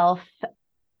myself.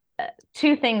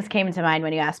 Two things came to mind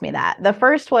when you asked me that. The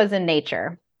first was in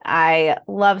nature. I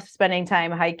love spending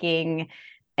time hiking,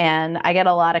 and I get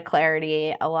a lot of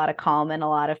clarity, a lot of calm, and a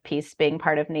lot of peace being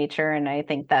part of nature. And I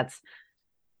think that's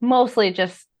mostly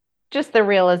just the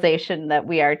realization that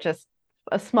we are just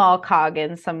a small cog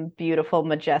in some beautiful,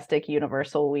 majestic,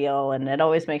 universal wheel. And it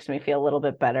always makes me feel a little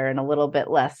bit better and a little bit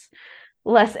less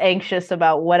anxious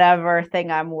about whatever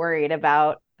thing I'm worried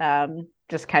about.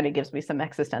 Just kind of gives me some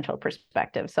existential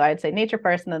perspective. So I'd say nature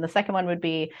first. And then the second one would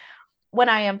be when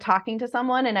I am talking to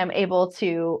someone and I'm able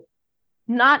to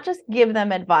not just give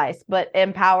them advice, but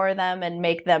empower them and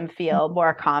make them feel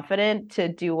more confident to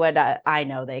do what I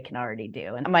know they can already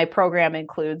do. And my program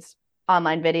includes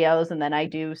online videos, and then I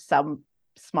do some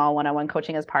small one-on-one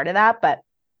coaching as part of that. But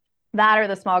that or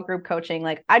the small group coaching,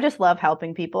 like I just love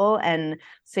helping people and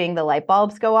seeing the light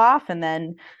bulbs go off. And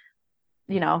then,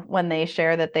 you know, when they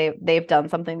share that they've done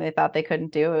something they thought they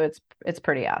couldn't do, it's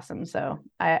pretty awesome. So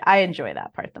I enjoy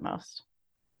that part the most.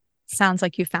 Sounds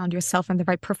like you found yourself in the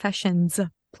right professions,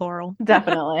 plural.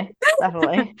 Definitely.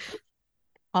 Definitely.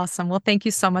 Awesome. Well, thank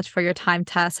you so much for your time,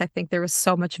 Tess. I think there was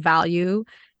so much value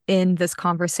in this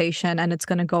conversation, and it's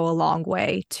going to go a long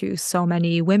way to so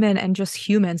many women and just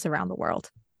humans around the world.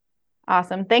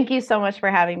 Awesome. Thank you so much for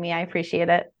having me. I appreciate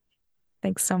it.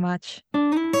 Thanks so much.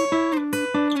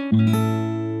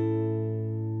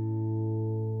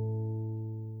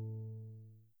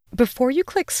 Before you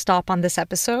click stop on this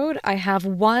episode, I have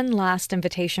one last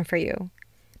invitation for you.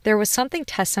 There was something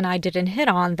Tess and I didn't hit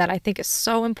on that I think is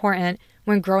so important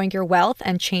when growing your wealth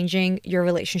and changing your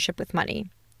relationship with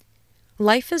money.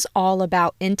 Life is all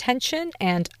about intention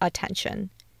and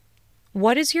attention.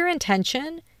 What is your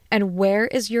intention and where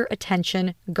is your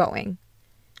attention going?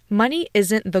 Money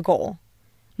isn't the goal.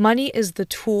 Money is the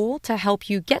tool to help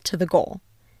you get to the goal.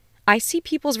 I see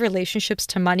people's relationships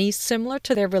to money similar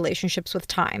to their relationships with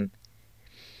time.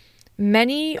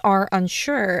 Many are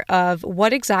unsure of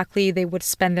what exactly they would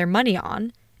spend their money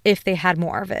on if they had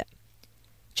more of it.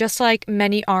 Just like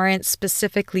many aren't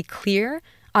specifically clear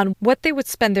on what they would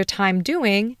spend their time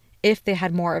doing if they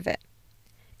had more of it.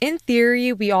 In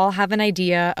theory, we all have an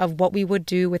idea of what we would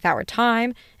do with our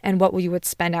time and what we would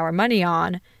spend our money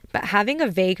on, but having a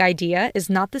vague idea is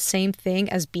not the same thing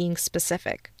as being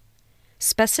specific.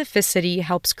 Specificity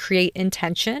helps create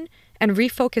intention and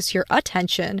refocus your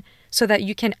attention so that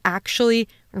you can actually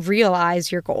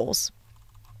realize your goals.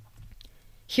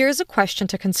 Here's a question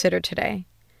to consider today.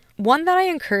 One that I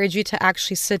encourage you to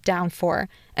actually sit down for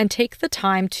and take the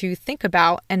time to think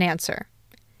about and answer.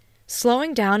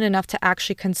 Slowing down enough to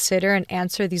actually consider and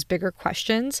answer these bigger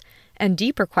questions and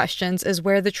deeper questions is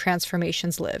where the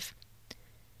transformations live.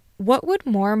 What would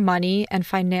more money and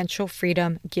financial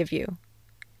freedom give you?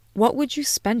 What would you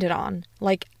spend it on?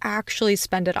 Like actually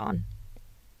spend it on?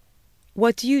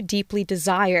 What do you deeply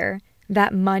desire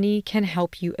that money can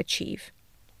help you achieve?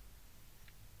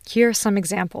 Here are some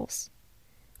examples.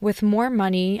 With more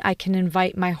money, I can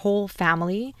invite my whole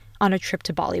family on a trip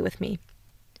to Bali with me.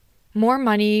 More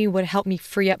money would help me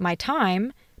free up my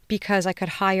time because I could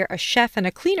hire a chef and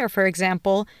a cleaner, for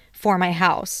example, for my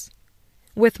house.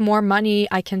 With more money,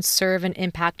 I can serve and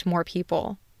impact more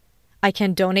people. I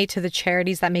can donate to the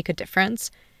charities that make a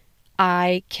difference.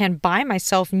 I can buy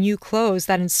myself new clothes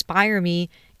that inspire me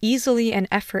easily and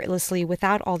effortlessly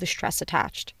without all the stress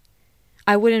attached.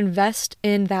 I would invest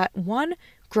in that one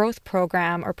growth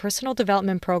program or personal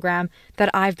development program that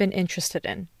I've been interested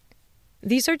in.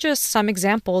 These are just some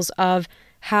examples of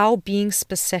how being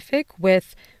specific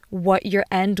with what your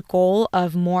end goal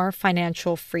of more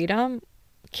financial freedom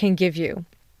can give you.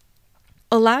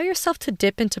 Allow yourself to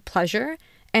dip into pleasure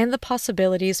and the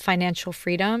possibilities financial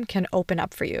freedom can open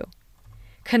up for you.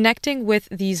 Connecting with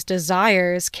these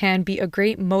desires can be a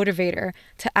great motivator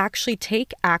to actually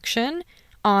take action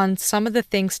on some of the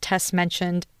things Tess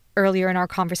mentioned earlier in our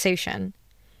conversation.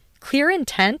 Clear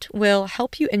intent will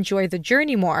help you enjoy the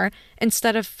journey more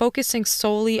instead of focusing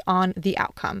solely on the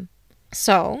outcome.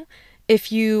 So,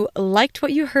 if you liked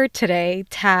what you heard today,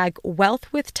 tag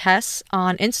Wealth with Tess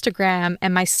on Instagram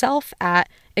and myself at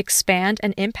Expand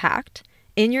and Impact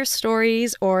in your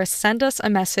stories, or send us a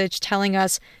message telling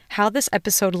us how this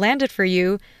episode landed for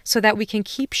you so that we can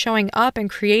keep showing up and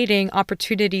creating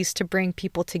opportunities to bring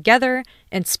people together,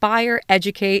 inspire,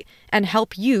 educate, and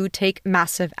help you take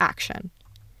massive action.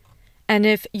 And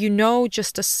if you know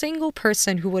just a single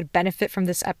person who would benefit from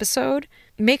this episode,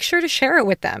 make sure to share it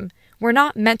with them. We're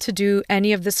not meant to do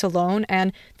any of this alone,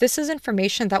 and this is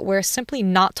information that we're simply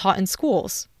not taught in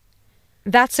schools.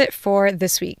 That's it for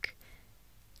this week.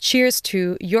 Cheers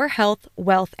to your health,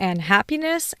 wealth, and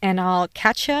happiness, and I'll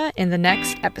catch ya in the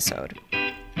next episode.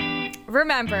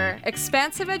 Remember,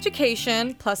 expansive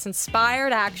education plus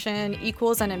inspired action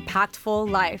equals an impactful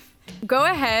life. Go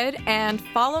ahead and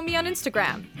follow me on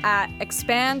Instagram at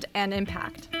Expand and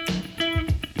Impact.